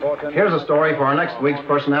 Here's a story for our next week's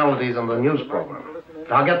personalities on the news program.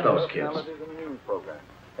 Now get those kids.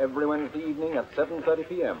 Every Wednesday evening at 7:30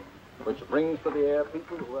 p.m., which brings to the air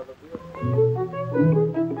people who have appeared.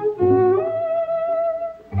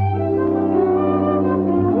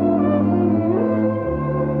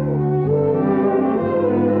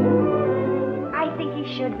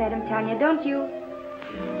 Should, Madam Tanya, don't you?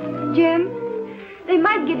 Jim, they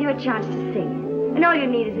might give you a chance to sing, and all you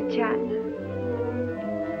need is a chance.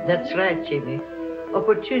 That's right, Jimmy.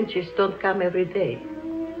 Opportunities don't come every day.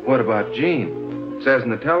 What about Jean? It says in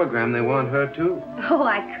the telegram they want her, too. Oh,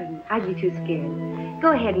 I couldn't. I'd be too scared.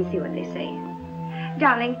 Go ahead and see what they say.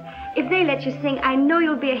 Darling, if they let you sing, I know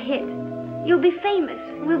you'll be a hit. You'll be famous.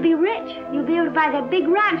 We'll be rich. You'll be able to buy that big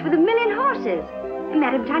ranch with 1,000,000 horses. And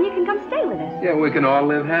Madam Tanya can come stay with us. Yeah, we can all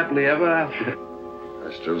live happily ever after.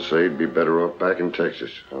 I still say he'd be better off back in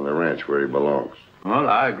Texas, on the ranch where he belongs. Well,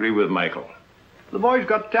 I agree with Michael. The boy's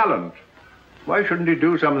got talent. Why shouldn't he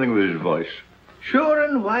do something with his voice? Sure,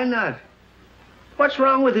 and why not? What's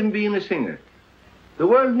wrong with him being a singer? The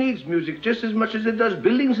world needs music just as much as it does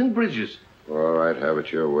buildings and bridges. All right, have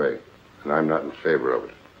it your way. And I'm not in favor of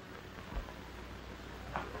it.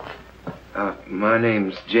 My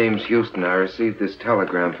name's James Houston. I received this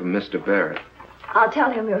telegram from Mr. Barrett. I'll tell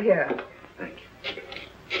him you're here. Thank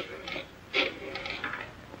you.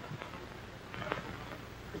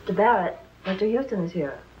 Mr. Barrett, Mr. Houston is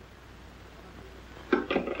here.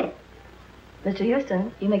 Mr.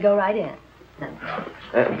 Houston, you may go right in.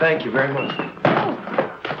 Thank you very much.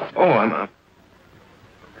 Oh, I'm...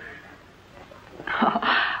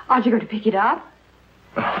 Aren't you going to pick it up?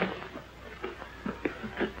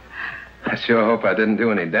 I sure hope I didn't do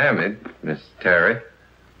any damage, Miss Terry.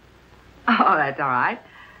 Oh, that's all right.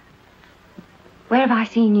 Where have I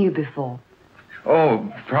seen you before? Oh,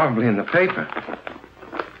 probably in the paper.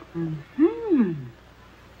 Hmm.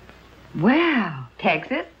 Well,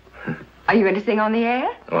 Texas. Are you going to sing on the air?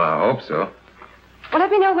 Well, I hope so. Well,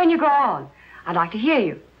 let me know when you go on. I'd like to hear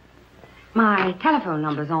you. My telephone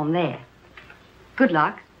number's on there. Good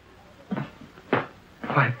luck.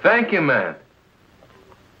 Why, thank you, ma'am.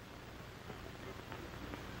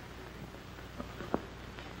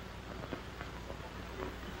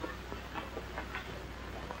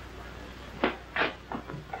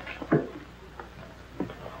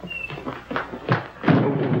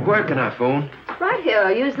 Where can I phone? Right Right here,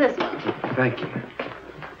 I'll use this one. Thank you.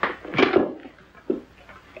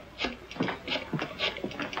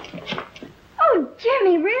 Oh,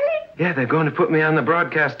 Jimmy, really? Yeah, they're going to put me on the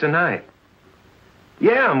broadcast tonight.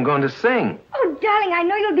 Yeah, I'm going to sing. Oh, darling, I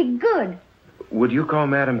know you'll be good. Would you call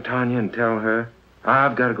Madame Tanya and tell her?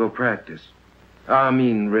 I've got to go practice.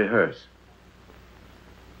 Rehearse.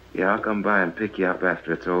 Yeah, I'll come by and pick you up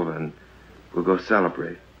after it's over, and we'll go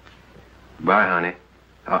celebrate. Bye, honey.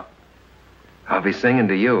 I'll be singing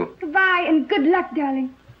to you. Goodbye, and good luck,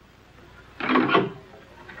 darling.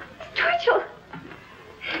 Twitchell!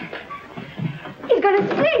 He's going to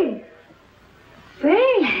sing.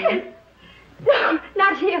 Sing? No,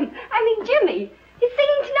 not him. I mean Jimmy. He's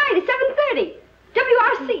singing tonight at 7:30.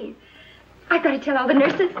 WRC. I've got to tell all the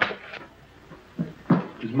nurses.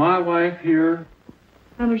 Is my wife here?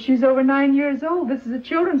 Well, she's over 9 years old. This is a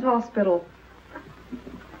children's hospital.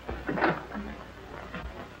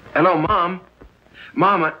 Hello, Mom.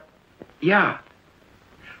 Mama. Yeah.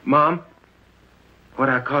 Mom, what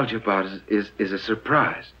I called you about is a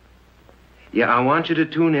surprise. Yeah, I want you to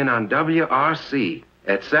tune in on WRC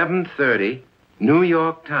at 7:30, New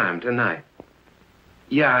York time tonight.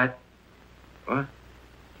 Yeah, what?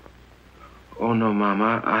 Oh, no, Mom,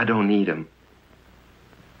 I don't need 'em.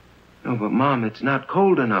 No, but, Mom, it's not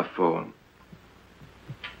cold enough for 'em.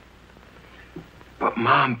 But,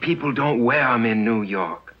 Mom, people don't wear 'em in New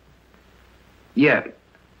York. Yeah.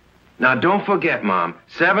 Now, don't forget, Mom,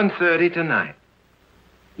 7:30 tonight.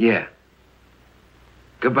 Yeah.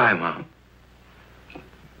 Goodbye, Mom.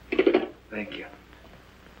 Thank you.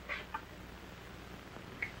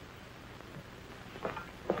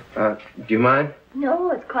 Do you mind?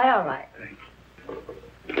 No, it's quite all right.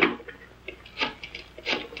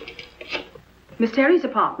 Miss Terry's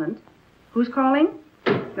apartment. Who's calling?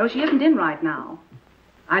 No, she isn't in right now.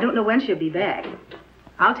 I don't know when she'll be back.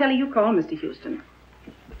 I'll tell her you called, Mr. Houston.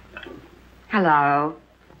 Hello.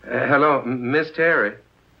 Hello, Miss Terry.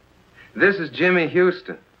 This is Jimmy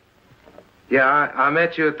Houston. Yeah, I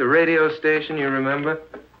met you at the radio station, you remember?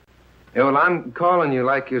 Yeah, well, I'm calling you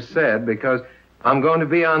like you said because I'm going to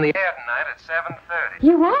be on the air tonight at 7:30.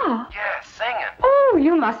 You are? Yeah, singing. Oh,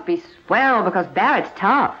 you must be swell because Barrett's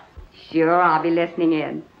tough. Sure, I'll be listening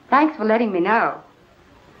in. Thanks for letting me know.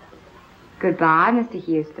 Goodbye, Mr.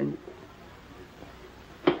 Houston.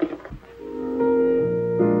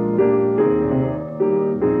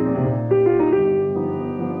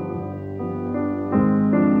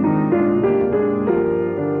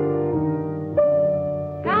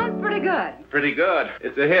 Sounds pretty good. Pretty good.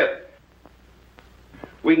 It's a hit.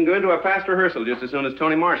 We can go into a fast rehearsal just as soon as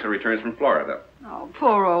Tony Marshall returns from Florida. Oh,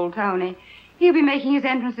 poor old Tony. He'll be making his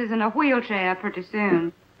entrances in a wheelchair pretty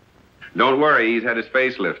soon. Don't worry, he's had his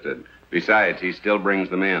face lifted. Besides, he still brings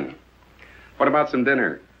them in. What about some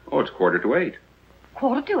dinner? Oh, it's 7:45.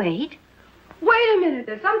 7:45? Wait a minute.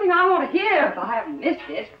 There's something I want to hear if I haven't missed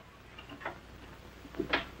it.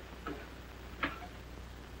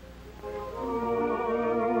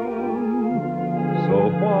 So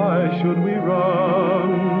why should we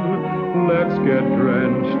run? Let's get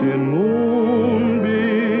drenched in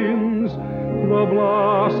moonbeams. The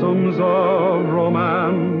blossoms of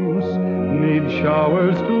romance need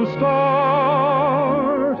showers to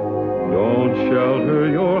start. Don't shelter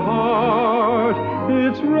your heart.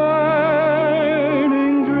 It's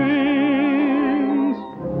raining dreams.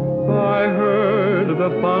 I heard the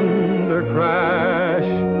thunder crash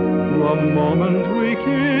the moment we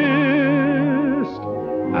kissed.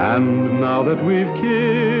 And now that we've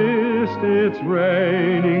kissed, it's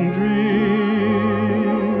raining dreams.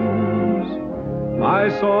 I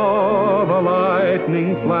saw the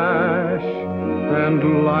lightning flash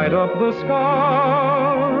and light up the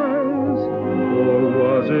skies. Or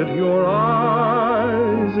was it your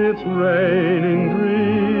eyes? It's raining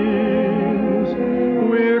dreams.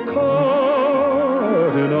 We're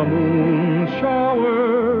caught in a moon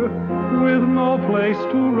shower with no place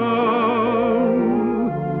to run.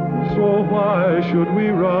 So why should we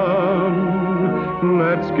run?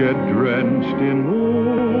 Let's get drenched in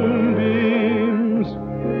moonbeams.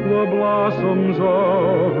 The blossoms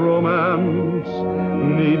of romance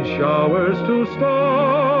need showers to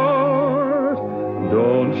start.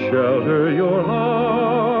 Don't shelter your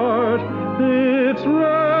heart. It's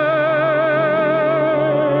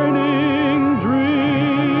raining dreams.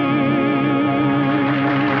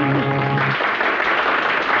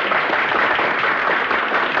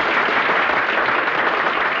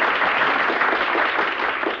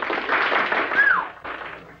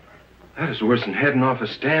 That is worse than heading off a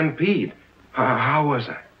stampede. How was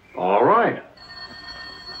I? All right.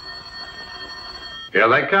 Here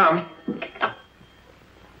they come.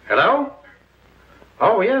 Hello?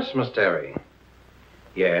 Oh, yes, Miss Terry.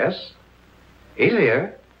 Yes. He's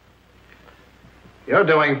here. You're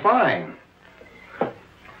doing fine.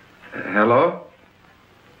 Hello?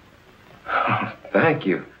 Oh, thank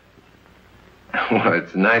you. Well,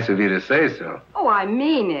 it's nice of you to say so. Oh, I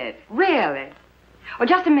mean it. Really. Oh,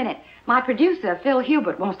 just a minute. My producer, Phil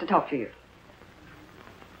Hubert, wants to talk to you.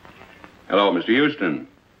 Hello, Mr. Houston.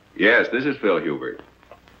 Yes, this is Phil Hubert.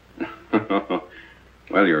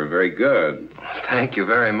 Well, you're very good. Thank you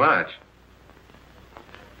very much.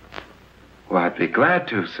 Well, I'd be glad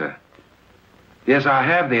to, sir. Yes, I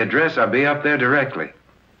have the address. I'll be up there directly.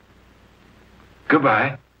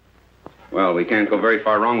 Goodbye. Well, we can't go very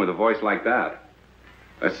far wrong with a voice like that.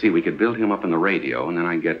 Let's see, we could build him up on the radio, and then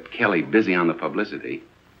I'd get Kelly busy on the publicity.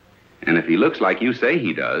 And if he looks like you say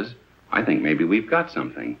he does, I think maybe we've got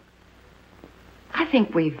something. I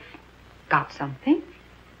think we've got something.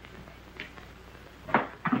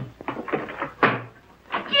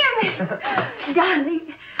 Jimmy!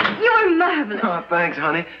 Darling, you were marvelous. Oh, thanks,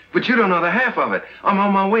 honey. But you don't know the half of it. I'm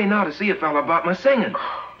on my way now to see a fellow about my singing.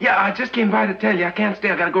 Yeah, I just came by to tell you. I can't stay.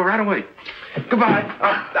 I gotta go right away. Goodbye.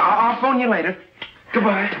 I'll phone you later.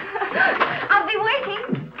 Goodbye. I'll be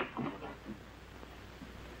waiting.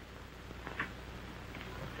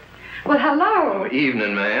 Well, hello. Oh,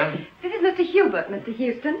 evening, ma'am. This is Mr. Hubert, Mr.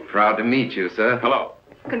 Houston. Proud to meet you, sir. Hello.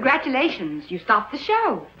 Congratulations. You stopped the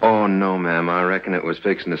show. Oh, no, ma'am. I reckon it was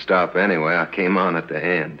fixing to stop anyway. I came on at the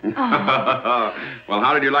end. Oh. Well,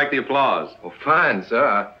 how did you like the applause? Well, fine,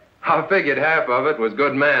 sir. I figured half of it was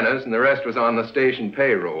good manners and the rest was on the station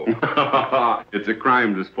payroll. It's a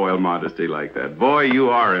crime to spoil modesty like that. Boy,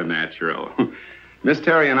 you are a natural. Miss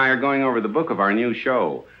Terry and I are going over the book of our new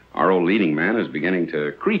show. Our old leading man is beginning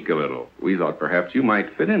to creak a little. We thought perhaps you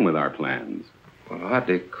might fit in with our plans. Well, I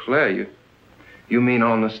declare you. You mean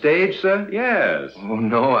on the stage, sir? Yes. Oh,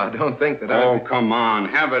 no, I don't think that Oh, come on.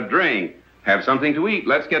 Have a drink. Have something to eat.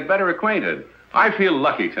 Let's get better acquainted. I feel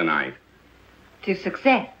lucky tonight. To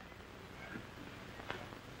success.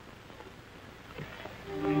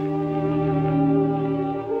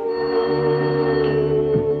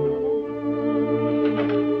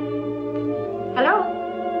 Hello?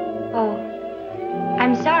 Oh,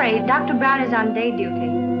 I'm sorry. Dr. Brown is on day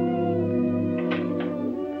duty.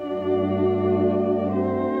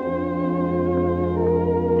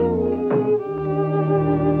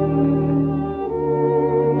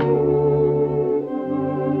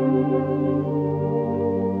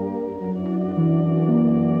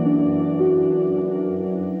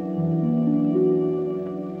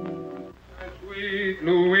 Sweet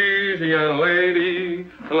Louisiana lady,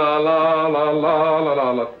 la la la la la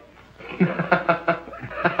la la.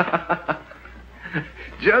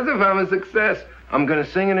 Joseph, I'm a success. I'm going to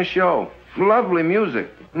sing in a show. Lovely music.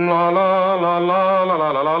 La la la la la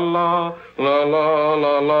la la la la la la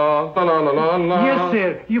la la la la la. Yes,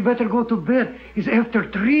 sir. You better go to bed. It's after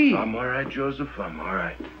 3. I'm all right, Joseph. I'm all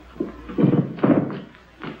right.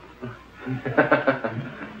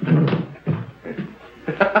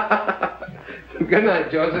 Good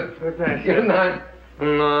night, Joseph. Good night. Good night.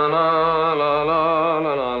 La la la la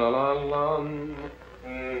la la la la.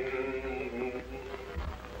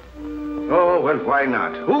 Oh, well, why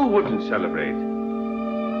not? Who wouldn't celebrate?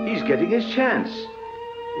 He's getting his chance.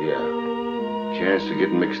 Yeah. Chance to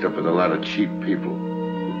get mixed up with a lot of cheap people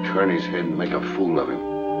who turn his head and make a fool of him.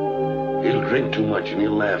 He'll drink too much and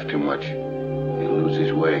he'll laugh too much. He'll lose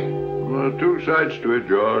his way. Well, two sides to it,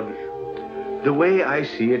 George. The way I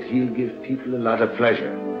see it, he'll give people a lot of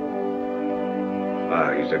pleasure.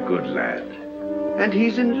 Ah, he's a good lad. And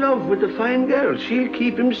he's in love with a fine girl. She'll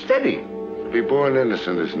keep him steady. To be born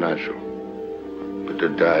innocent is natural. But to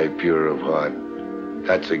die pure of heart,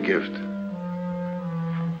 that's a gift.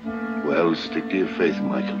 Well, stick to your faith,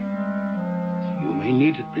 Michael. You may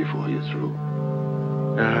need it before you're through.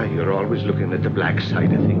 Ah, you're always looking at the black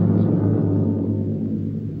side of things.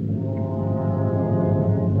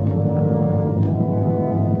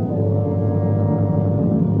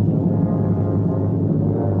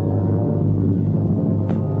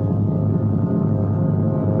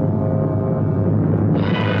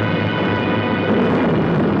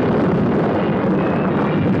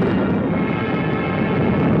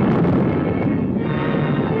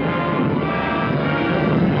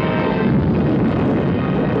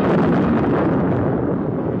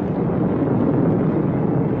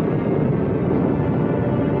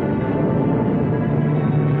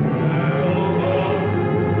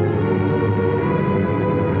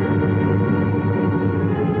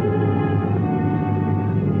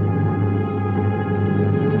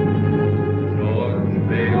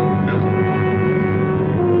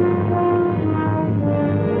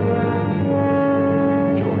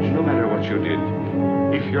 you did.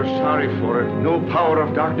 If you're sorry for it, no power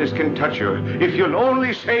of darkness can touch you. If you'll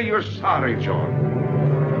only say you're sorry, John.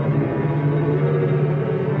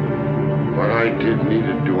 What I did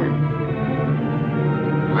needed doing.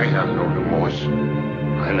 I have no remorse.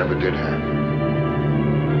 I never did have.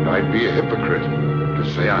 And I'd be a hypocrite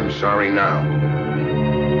to say I'm sorry now.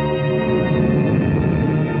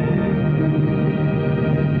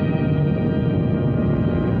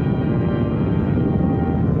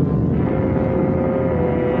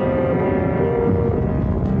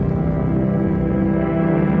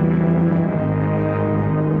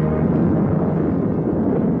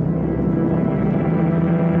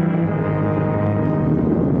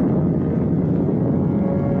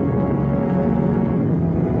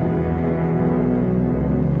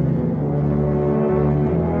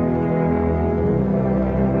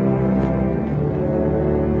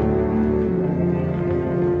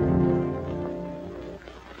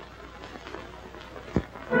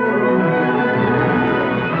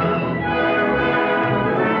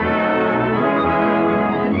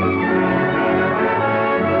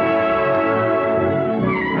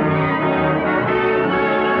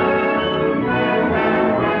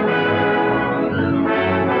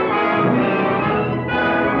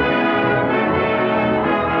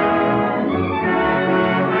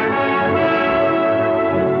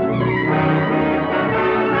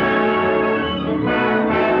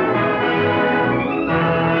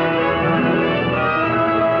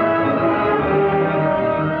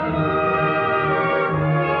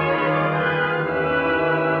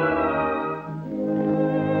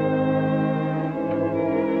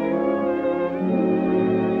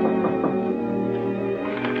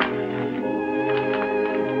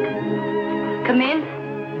 Come in.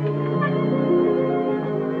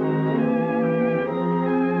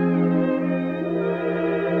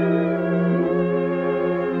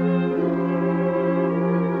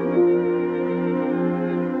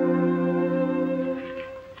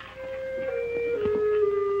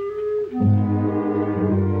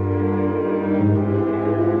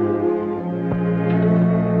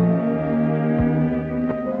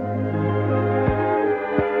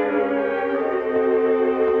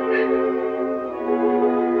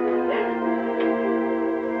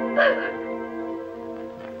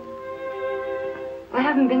 There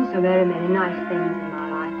haven't been so very many nice things in my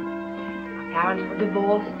life. My parents were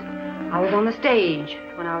divorced. I was on the stage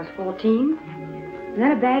when I was 14. And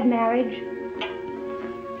then a bad marriage.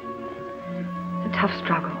 It's a tough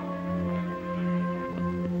struggle.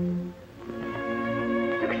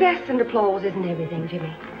 Success and applause isn't everything,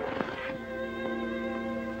 Jimmy.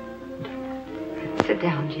 Sit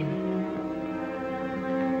down, Jimmy.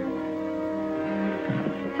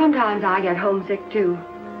 Sometimes I get homesick, too,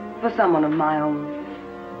 for someone of my own.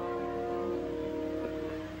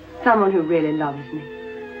 Someone who really loves me,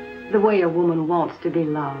 the way a woman wants to be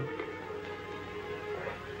loved.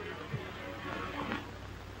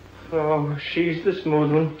 Oh, she's the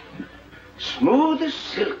smooth one. Smooth as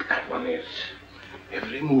silk, that one is.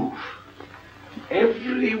 Every move,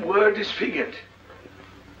 every word is figured.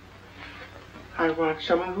 I want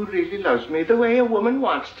someone who really loves me the way a woman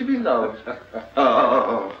wants to be loved.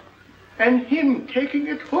 Oh, and him taking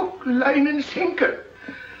it hook, line, and sinker.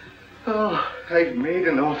 Oh, I've made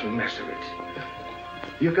an awful mess of it.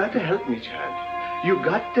 You got to help me, Chad. You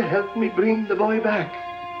got to help me bring the boy back.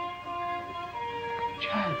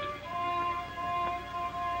 Chad.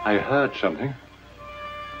 I heard something.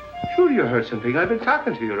 Sure you heard something. I've been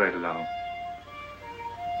talking to you right along.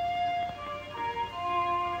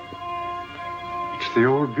 It's the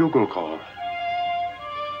old bugle call.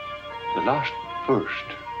 The last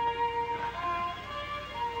burst.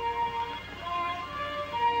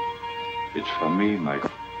 It's from me, Michael.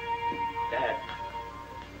 Dad.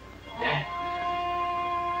 Dad.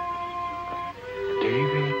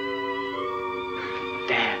 David.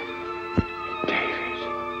 Dad. David.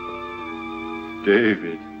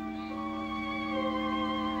 David.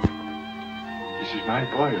 This is my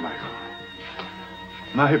boy, Michael.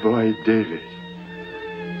 My boy, David.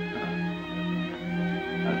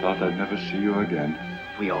 I thought I'd never see you again.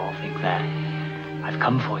 We all think that. I've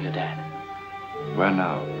come for you, Dad. Where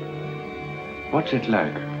now? What's it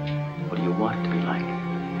like? What do you want it to be like?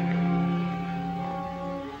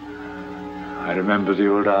 I remember the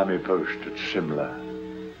old army post at Simla.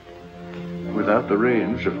 Without the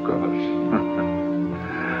rains, of course.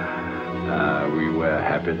 We were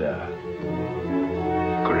happy there.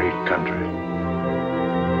 Great country.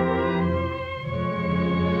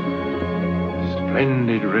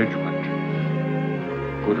 Splendid regiment.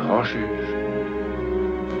 Good horses.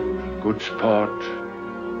 Good sport.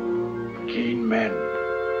 Keen men.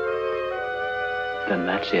 Then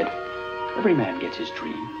that's it. Every man gets his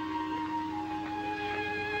dream.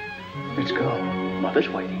 Let's go. Mother's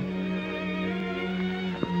waiting.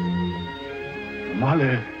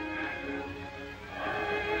 Molly.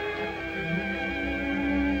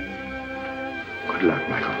 Good luck,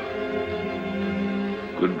 Michael.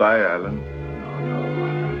 Goodbye, Alan. No,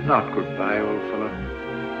 not goodbye, old fellow.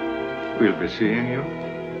 We'll be seeing you.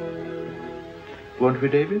 Won't we,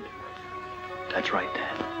 David? That's right,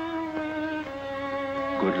 Dad.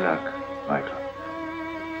 Good luck, Michael.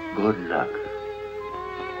 Good luck.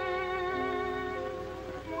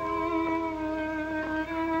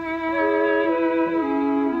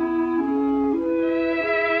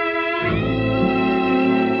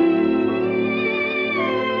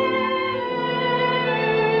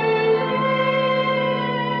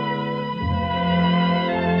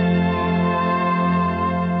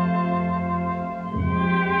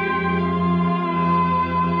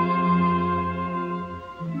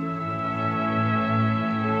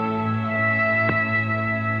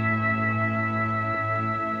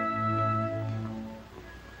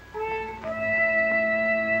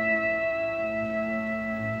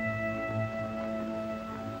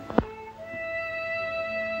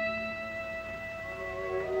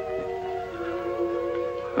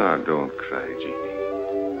 Ah, don't cry, Jeannie.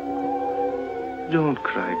 Don't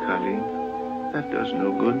cry, Colleen. That does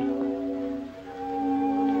no good.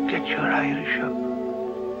 Get your Irish up.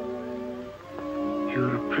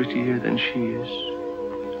 You're prettier than she is.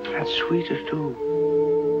 And sweeter, too.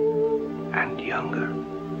 And younger.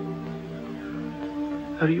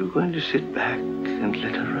 Are you going to sit back and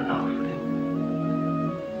let her run off then?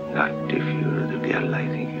 Not if you're the girl I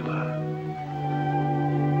think you are.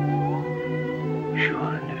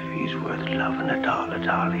 Sure, and if he's worth loving at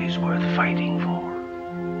all, he's worth fighting for.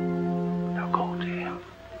 Now go to him.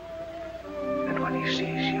 And when he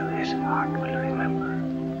sees you, his heart will remember.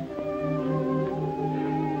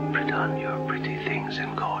 Put on your pretty things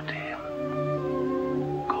and go to him.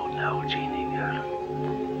 Go now, Jeannie girl.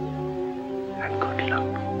 And good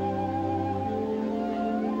luck.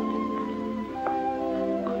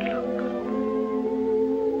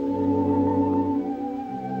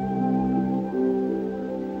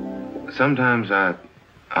 Sometimes I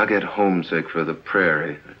get homesick for the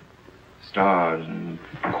prairie. Stars and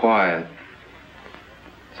quiet.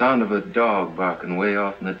 Sound of a dog barking way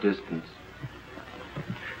off in the distance.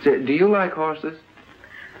 Say, do you like horses?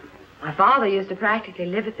 My father used to practically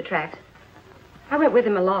live at the tracks. I went with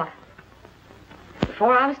him a lot.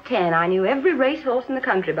 Before I was 10, I knew every racehorse in the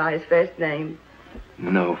country by his first name.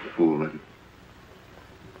 No fooling.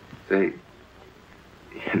 Say,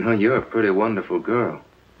 you know, you're a pretty wonderful girl.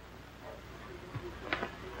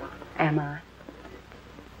 Am I?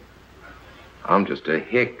 I'm just a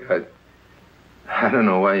hick. I don't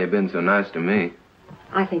know why you've been so nice to me.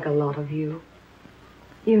 I think a lot of you.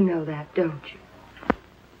 You know that, don't you?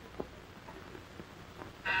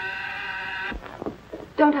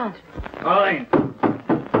 Don't answer. Arlene.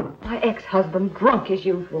 My ex-husband, drunk as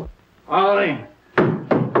usual. Arlene.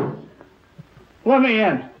 Let me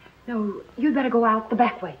in. No, you'd better go out the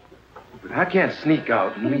back way. But I can't sneak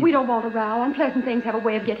out. We don't want a row. Unpleasant things have a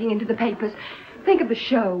way of getting into the papers. Think of the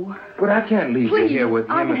show. But I can't leave you here with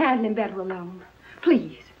him. I can handle him better alone.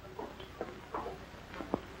 Please.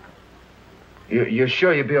 You're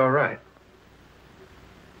sure you'll be all right?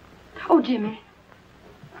 Oh, Jimmy.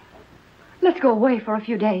 Let's go away for a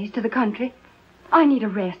few days to the country. I need a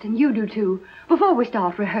rest, and you do too, before we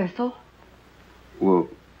start rehearsal. Well,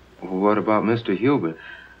 what about Mr. Hubert?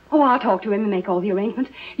 Oh, I'll talk to him and make all the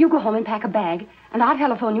arrangements. You go home and pack a bag, and I'll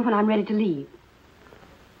telephone you when I'm ready to leave.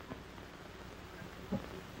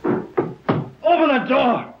 Open the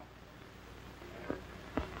door!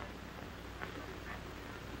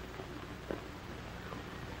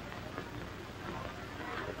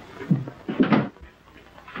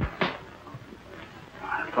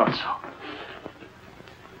 I thought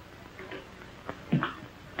so.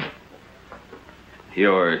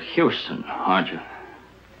 You're Houston, aren't you?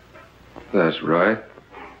 That's right.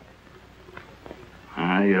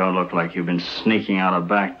 You don't look like you've been sneaking out of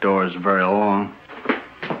back doors very long.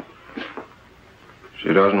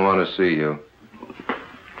 She doesn't want to see you.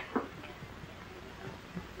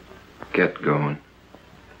 Get going.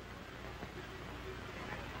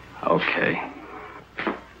 Okay.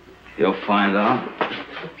 You'll find out.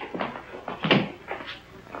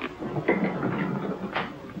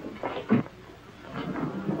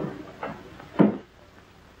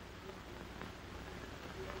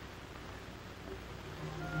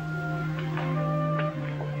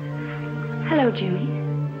 Hello, Jimmy.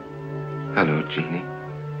 Hello, Jeannie.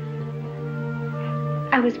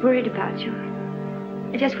 I was worried about you.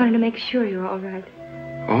 I just wanted to make sure you're all right.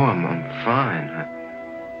 Oh, I'm fine.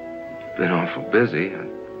 I've been awful busy.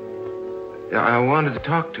 I wanted to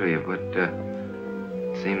talk to you, but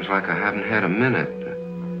it seems like I haven't had a minute.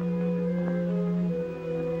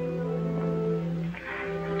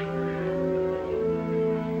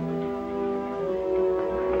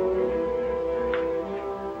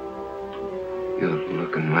 You're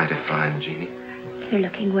looking mighty fine, Jeannie. You're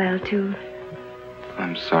looking well, too.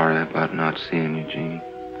 I'm sorry about not seeing you, Jeannie.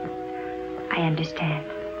 I understand.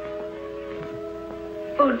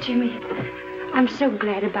 Oh, Jimmy, I'm so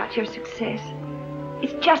glad about your success.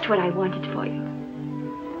 It's just what I wanted for you.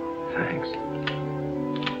 Thanks.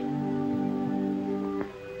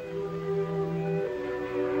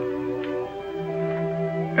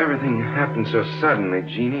 Everything happened so suddenly,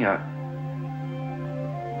 Jeannie.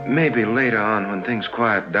 Maybe later on, when things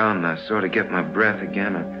quiet down and I sort of get my breath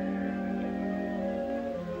again,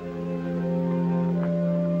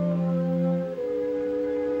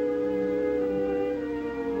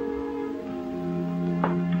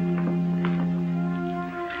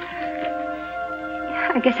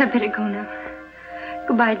 I guess I better go now.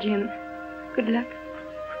 Goodbye, Jim. Good luck.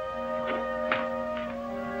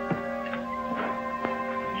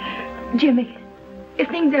 Jimmy, if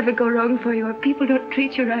things ever go wrong for you or people don't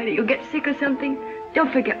treat you right or you get sick or something,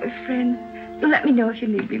 don't forget we're friends. You'll let me know if you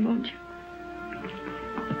need me, won't you?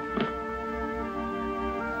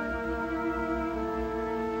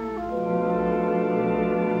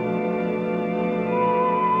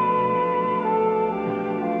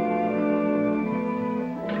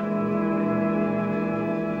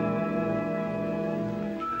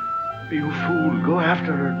 You fool. Go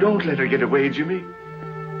after her. Don't let her get away, Jimmy.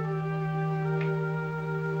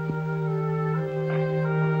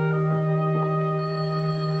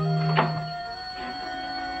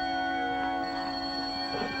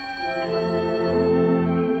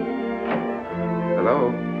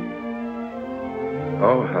 Hello?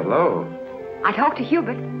 Oh, hello. I talked to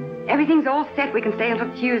Hubert. Everything's all set. We can stay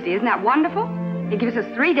until Tuesday. Isn't that wonderful? It gives us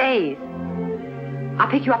 3 days.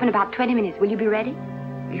 I'll pick you up in about 20 minutes. Will you be ready?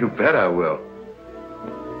 You bet I will.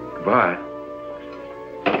 Goodbye.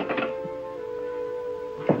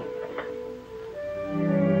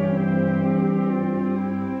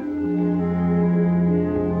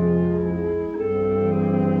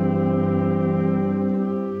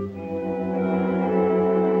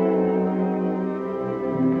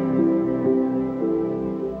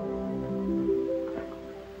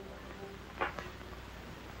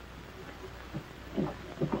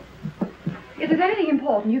 If there's anything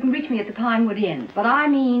important, you can reach me at the Pinewood Inn. But I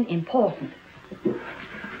mean important.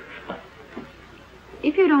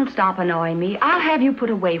 If you don't stop annoying me, I'll have you put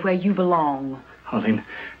away where you belong. Arlene,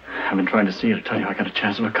 I've been trying to see you to tell you I got a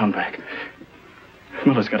chance of a comeback.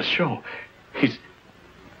 Miller's got a show. He's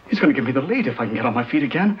going to give me the lead if I can get on my feet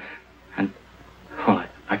again. And, well,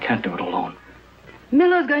 I can't do it alone.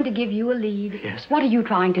 Miller's going to give you a lead. Yes. What are you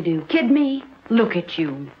trying to do? Kid me? Look at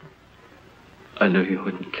you. I knew you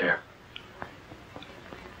wouldn't care.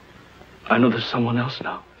 I know there's someone else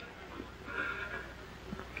now.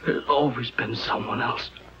 There's always been someone else.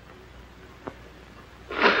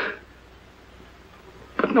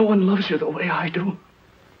 But no one loves you the way I do.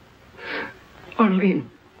 Arlene.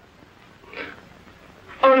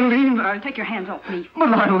 Arlene, Take your hands off me.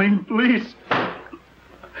 But Arlene, please.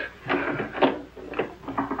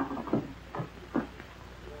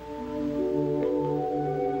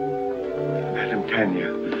 Madam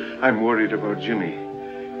Tanya, I'm worried about Jimmy.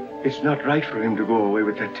 It's not right for him to go away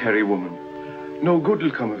with that Terry woman. No good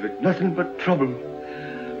will come of it. Nothing but trouble.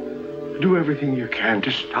 Do everything you can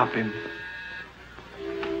to stop him.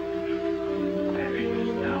 There he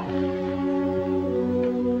is now.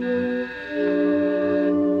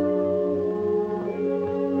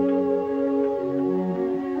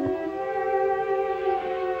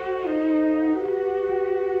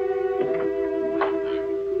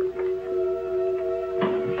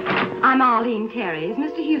 I'm Arlene Terry. Is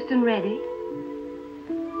Mr. Houston ready?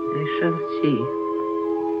 I shall see.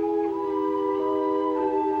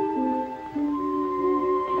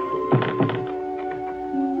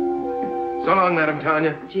 So long, Madam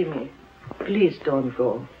Tanya. Jimmy, please don't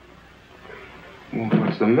go.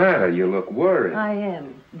 What's the matter? You look worried. I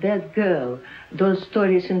am. That girl, those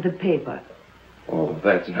stories in the paper. Oh,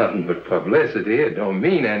 that's nothing but publicity. It don't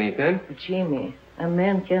mean anything. Jimmy, a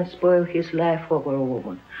man can't spoil his life over a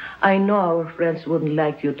woman. I know our friends wouldn't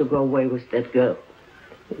like you to go away with that girl.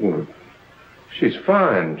 Well, she's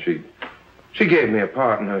fine. She gave me a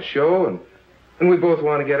part in her show, and we both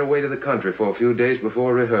want to get away to the country for a few days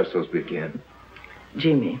before rehearsals begin.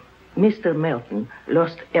 Jimmy, Mr. Melton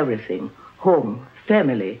lost everything. Home,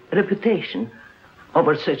 family, reputation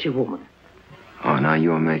over such a woman. Oh, now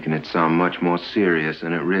you're making it sound much more serious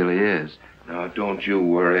than it really is. Now, don't you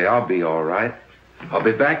worry. I'll be all right. I'll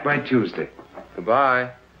be back by Tuesday.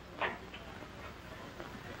 Goodbye.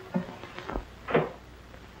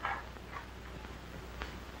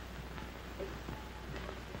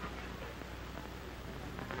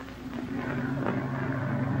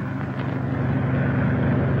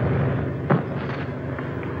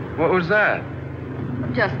 What was that?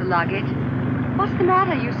 Just the luggage. What's the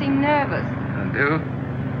matter? You seem nervous. I do?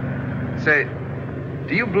 Say,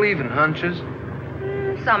 do you believe in hunches?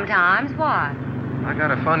 Sometimes. Why? I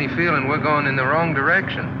got a funny feeling we're going in the wrong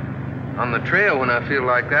direction. On the trail, when I feel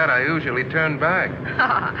like that, I usually turn back.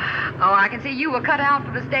 Oh, I can see you were cut out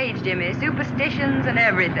for the stage, Jimmy. Superstitions and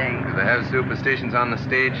everything. Do they have superstitions on the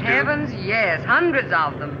stage, too? Heavens, yes. Hundreds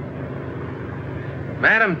of them.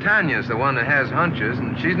 Madame Tanya's the one that has hunches,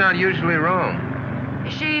 and she's not usually wrong.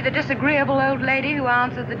 Is she the disagreeable old lady who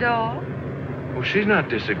answered the door? Well, she's not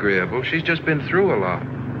disagreeable. She's just been through a lot.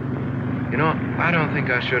 You know, I don't think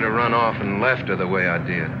I should have run off and left her the way I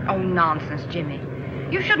did. Oh, nonsense, Jimmy.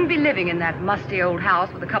 You shouldn't be living in that musty old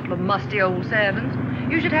house with a couple of musty old servants.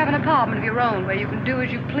 You should have an apartment of your own where you can do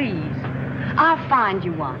as you please. I'll find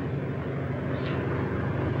you one.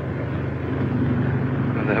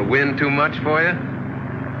 Will that wind too much for you?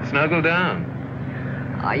 Snuggle down.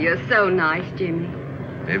 Oh, you're so nice, Jimmy.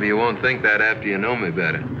 Maybe you won't think that after you know me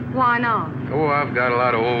better. Why not? Oh, I've got a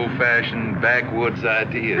lot of old-fashioned backwoods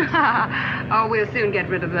ideas. Oh, we'll soon get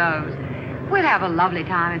rid of those. We'll have a lovely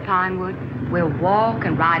time at Pinewood. We'll walk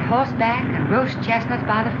and ride horseback and roast chestnuts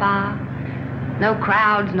by the fire. No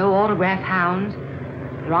crowds, no autograph hounds.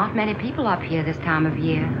 There aren't many people up here this time of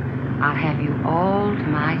year. I'll have you all to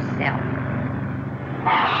myself.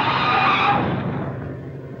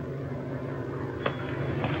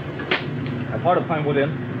 How far to Pinewood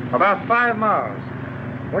Inn? About 5 miles.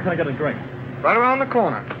 Where can I get a drink? Right around the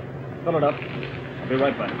corner. Fill it up. I'll be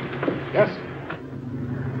right back. Yes.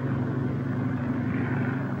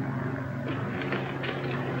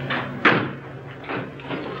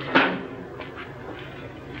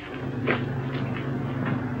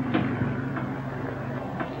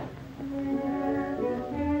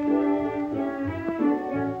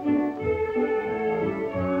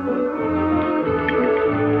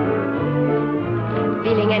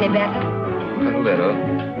 Feeling any better? A little.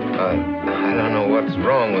 I don't know what's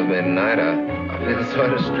wrong with me tonight. I feel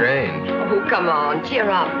sort of strange. Oh, come on, cheer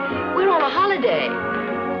up. We're on a holiday.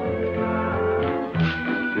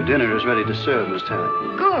 Your dinner is ready to serve, Miss Tanner.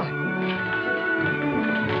 Good.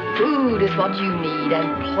 Food is what you need,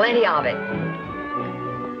 and plenty of it.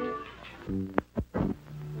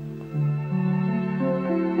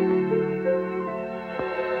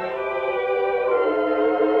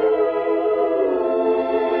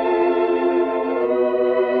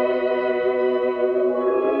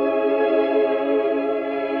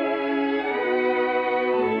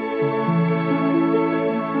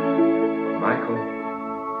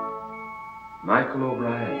 Michael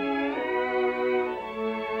O'Brien.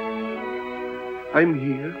 I'm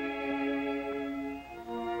here.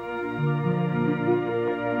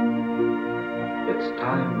 It's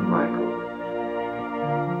time, Michael.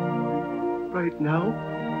 Right now?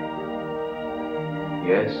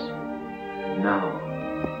 Yes, now.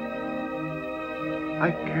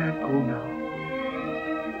 I can't go now.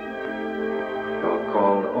 You're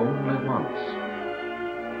called only once.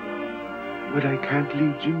 But I can't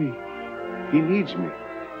leave Jimmy. He needs me.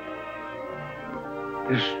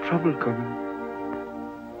 There's trouble coming.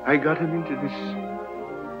 I got him into this.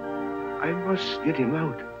 I must get him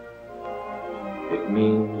out. It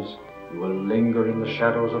means you will linger in the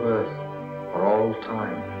shadows of Earth for all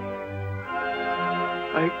time.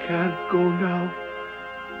 I can't go now.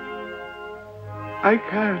 I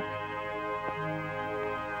can't.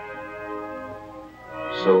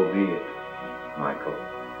 So be it, Michael.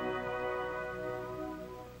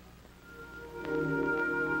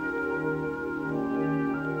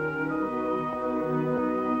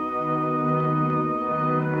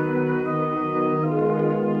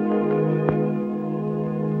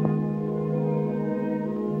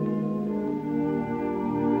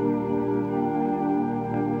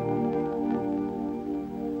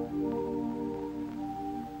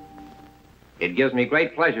 It gives me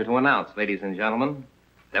great pleasure to announce, ladies and gentlemen,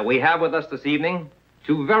 that we have with us this evening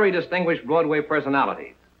two very distinguished Broadway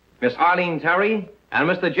personalities, Miss Arlene Terry and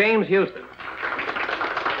Mr. James Houston.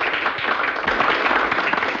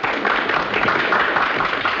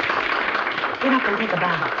 Get up and take a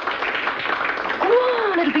bow. Go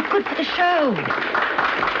on, it'll be good for the show.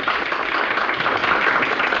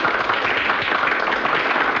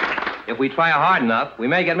 if we try hard enough, we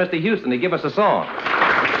may get Mr. Houston to give us a song.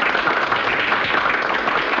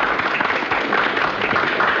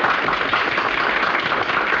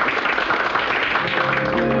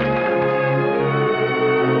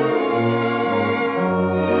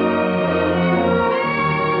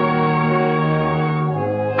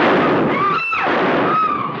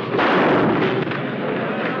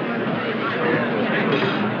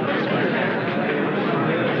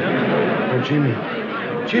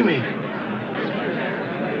 Jimmy. Get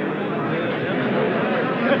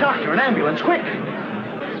a doctor, an ambulance, quick.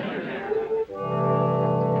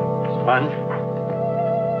 Sponge.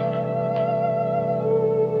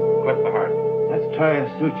 Clip the heart. Let's try a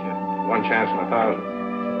suture. 1 chance in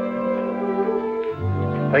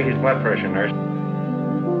 1,000. Take his blood pressure, nurse.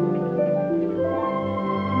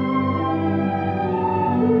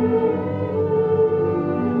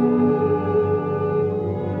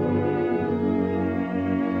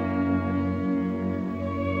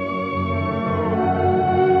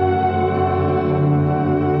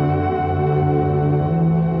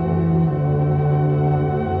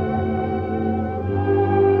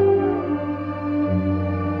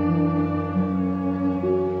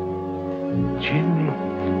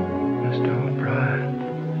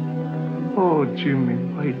 Jimmy,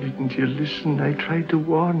 why didn't you listen? I tried to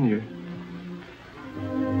warn you.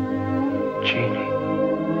 Jeannie.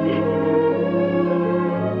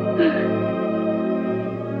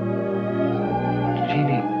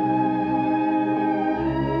 Jeannie.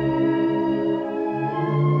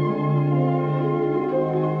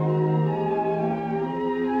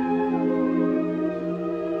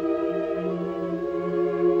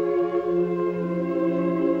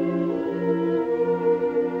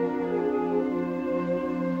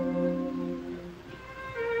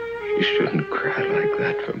 You shouldn't cry like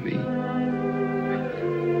that for me.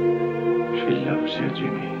 She loves you,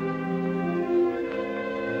 Jimmy.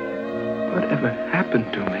 Whatever happened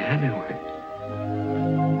to me anyway?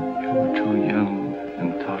 You were too young and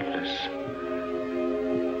thoughtless.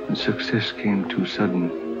 And success came too sudden.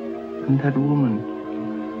 And that woman,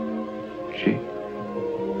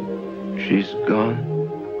 she's gone.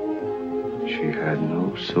 She had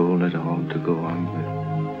no soul at all to go on with.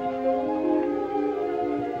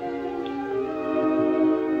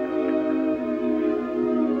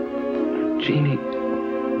 Jeannie,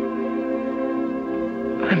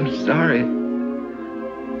 I'm sorry.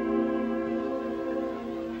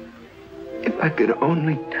 If I could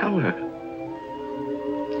only tell her.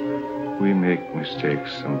 We make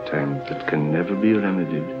mistakes sometimes that can never be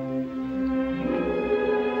remedied.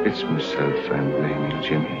 It's myself I'm blaming,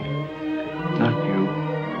 Jimmy, not you.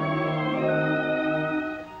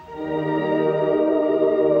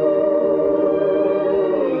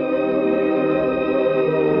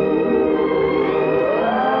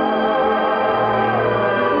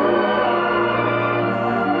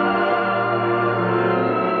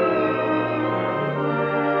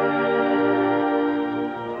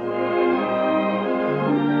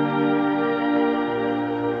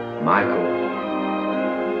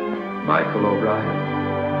 Michael O'Brien.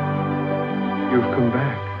 You've come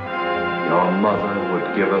back. Your mother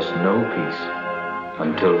would give us no peace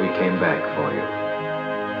until we came back for you.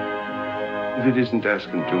 If it isn't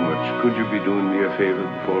asking too much, could you be doing me a favor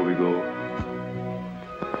before we go?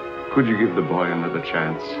 Could you give the boy another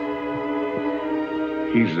chance?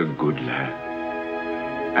 He's a good lad.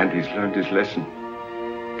 And he's learned his lesson.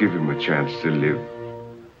 Give him a chance to live.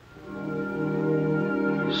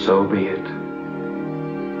 So be it.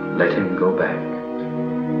 Let him go back.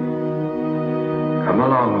 Come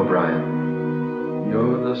along, O'Brien.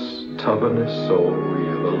 You're the stubbornest soul we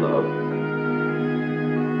ever loved.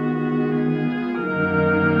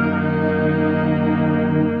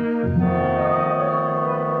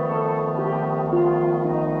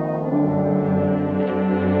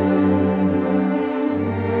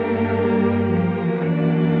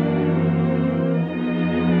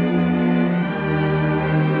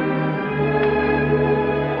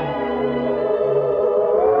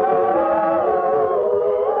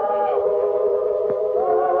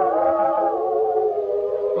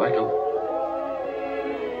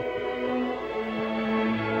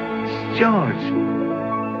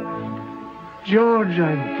 George,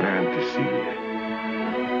 I'm glad to see you.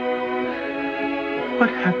 What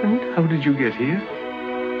happened? How did you get here?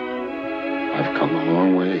 I've come a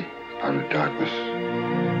long way out of darkness.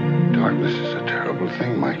 Darkness is a terrible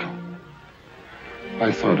thing, Michael.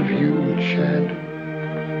 I thought of you and Chad,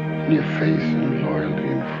 and your faith and loyalty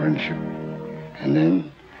and friendship. And then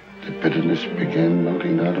the bitterness began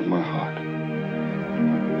melting out of my heart.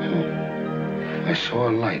 And I saw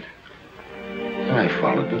a light, and I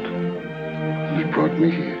followed it. You brought me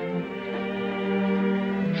here.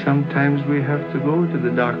 Sometimes we have to go to the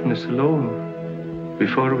darkness alone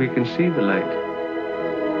before we can see the light.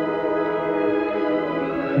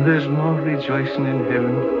 There's more rejoicing in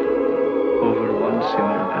heaven over one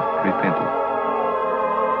sinner that repented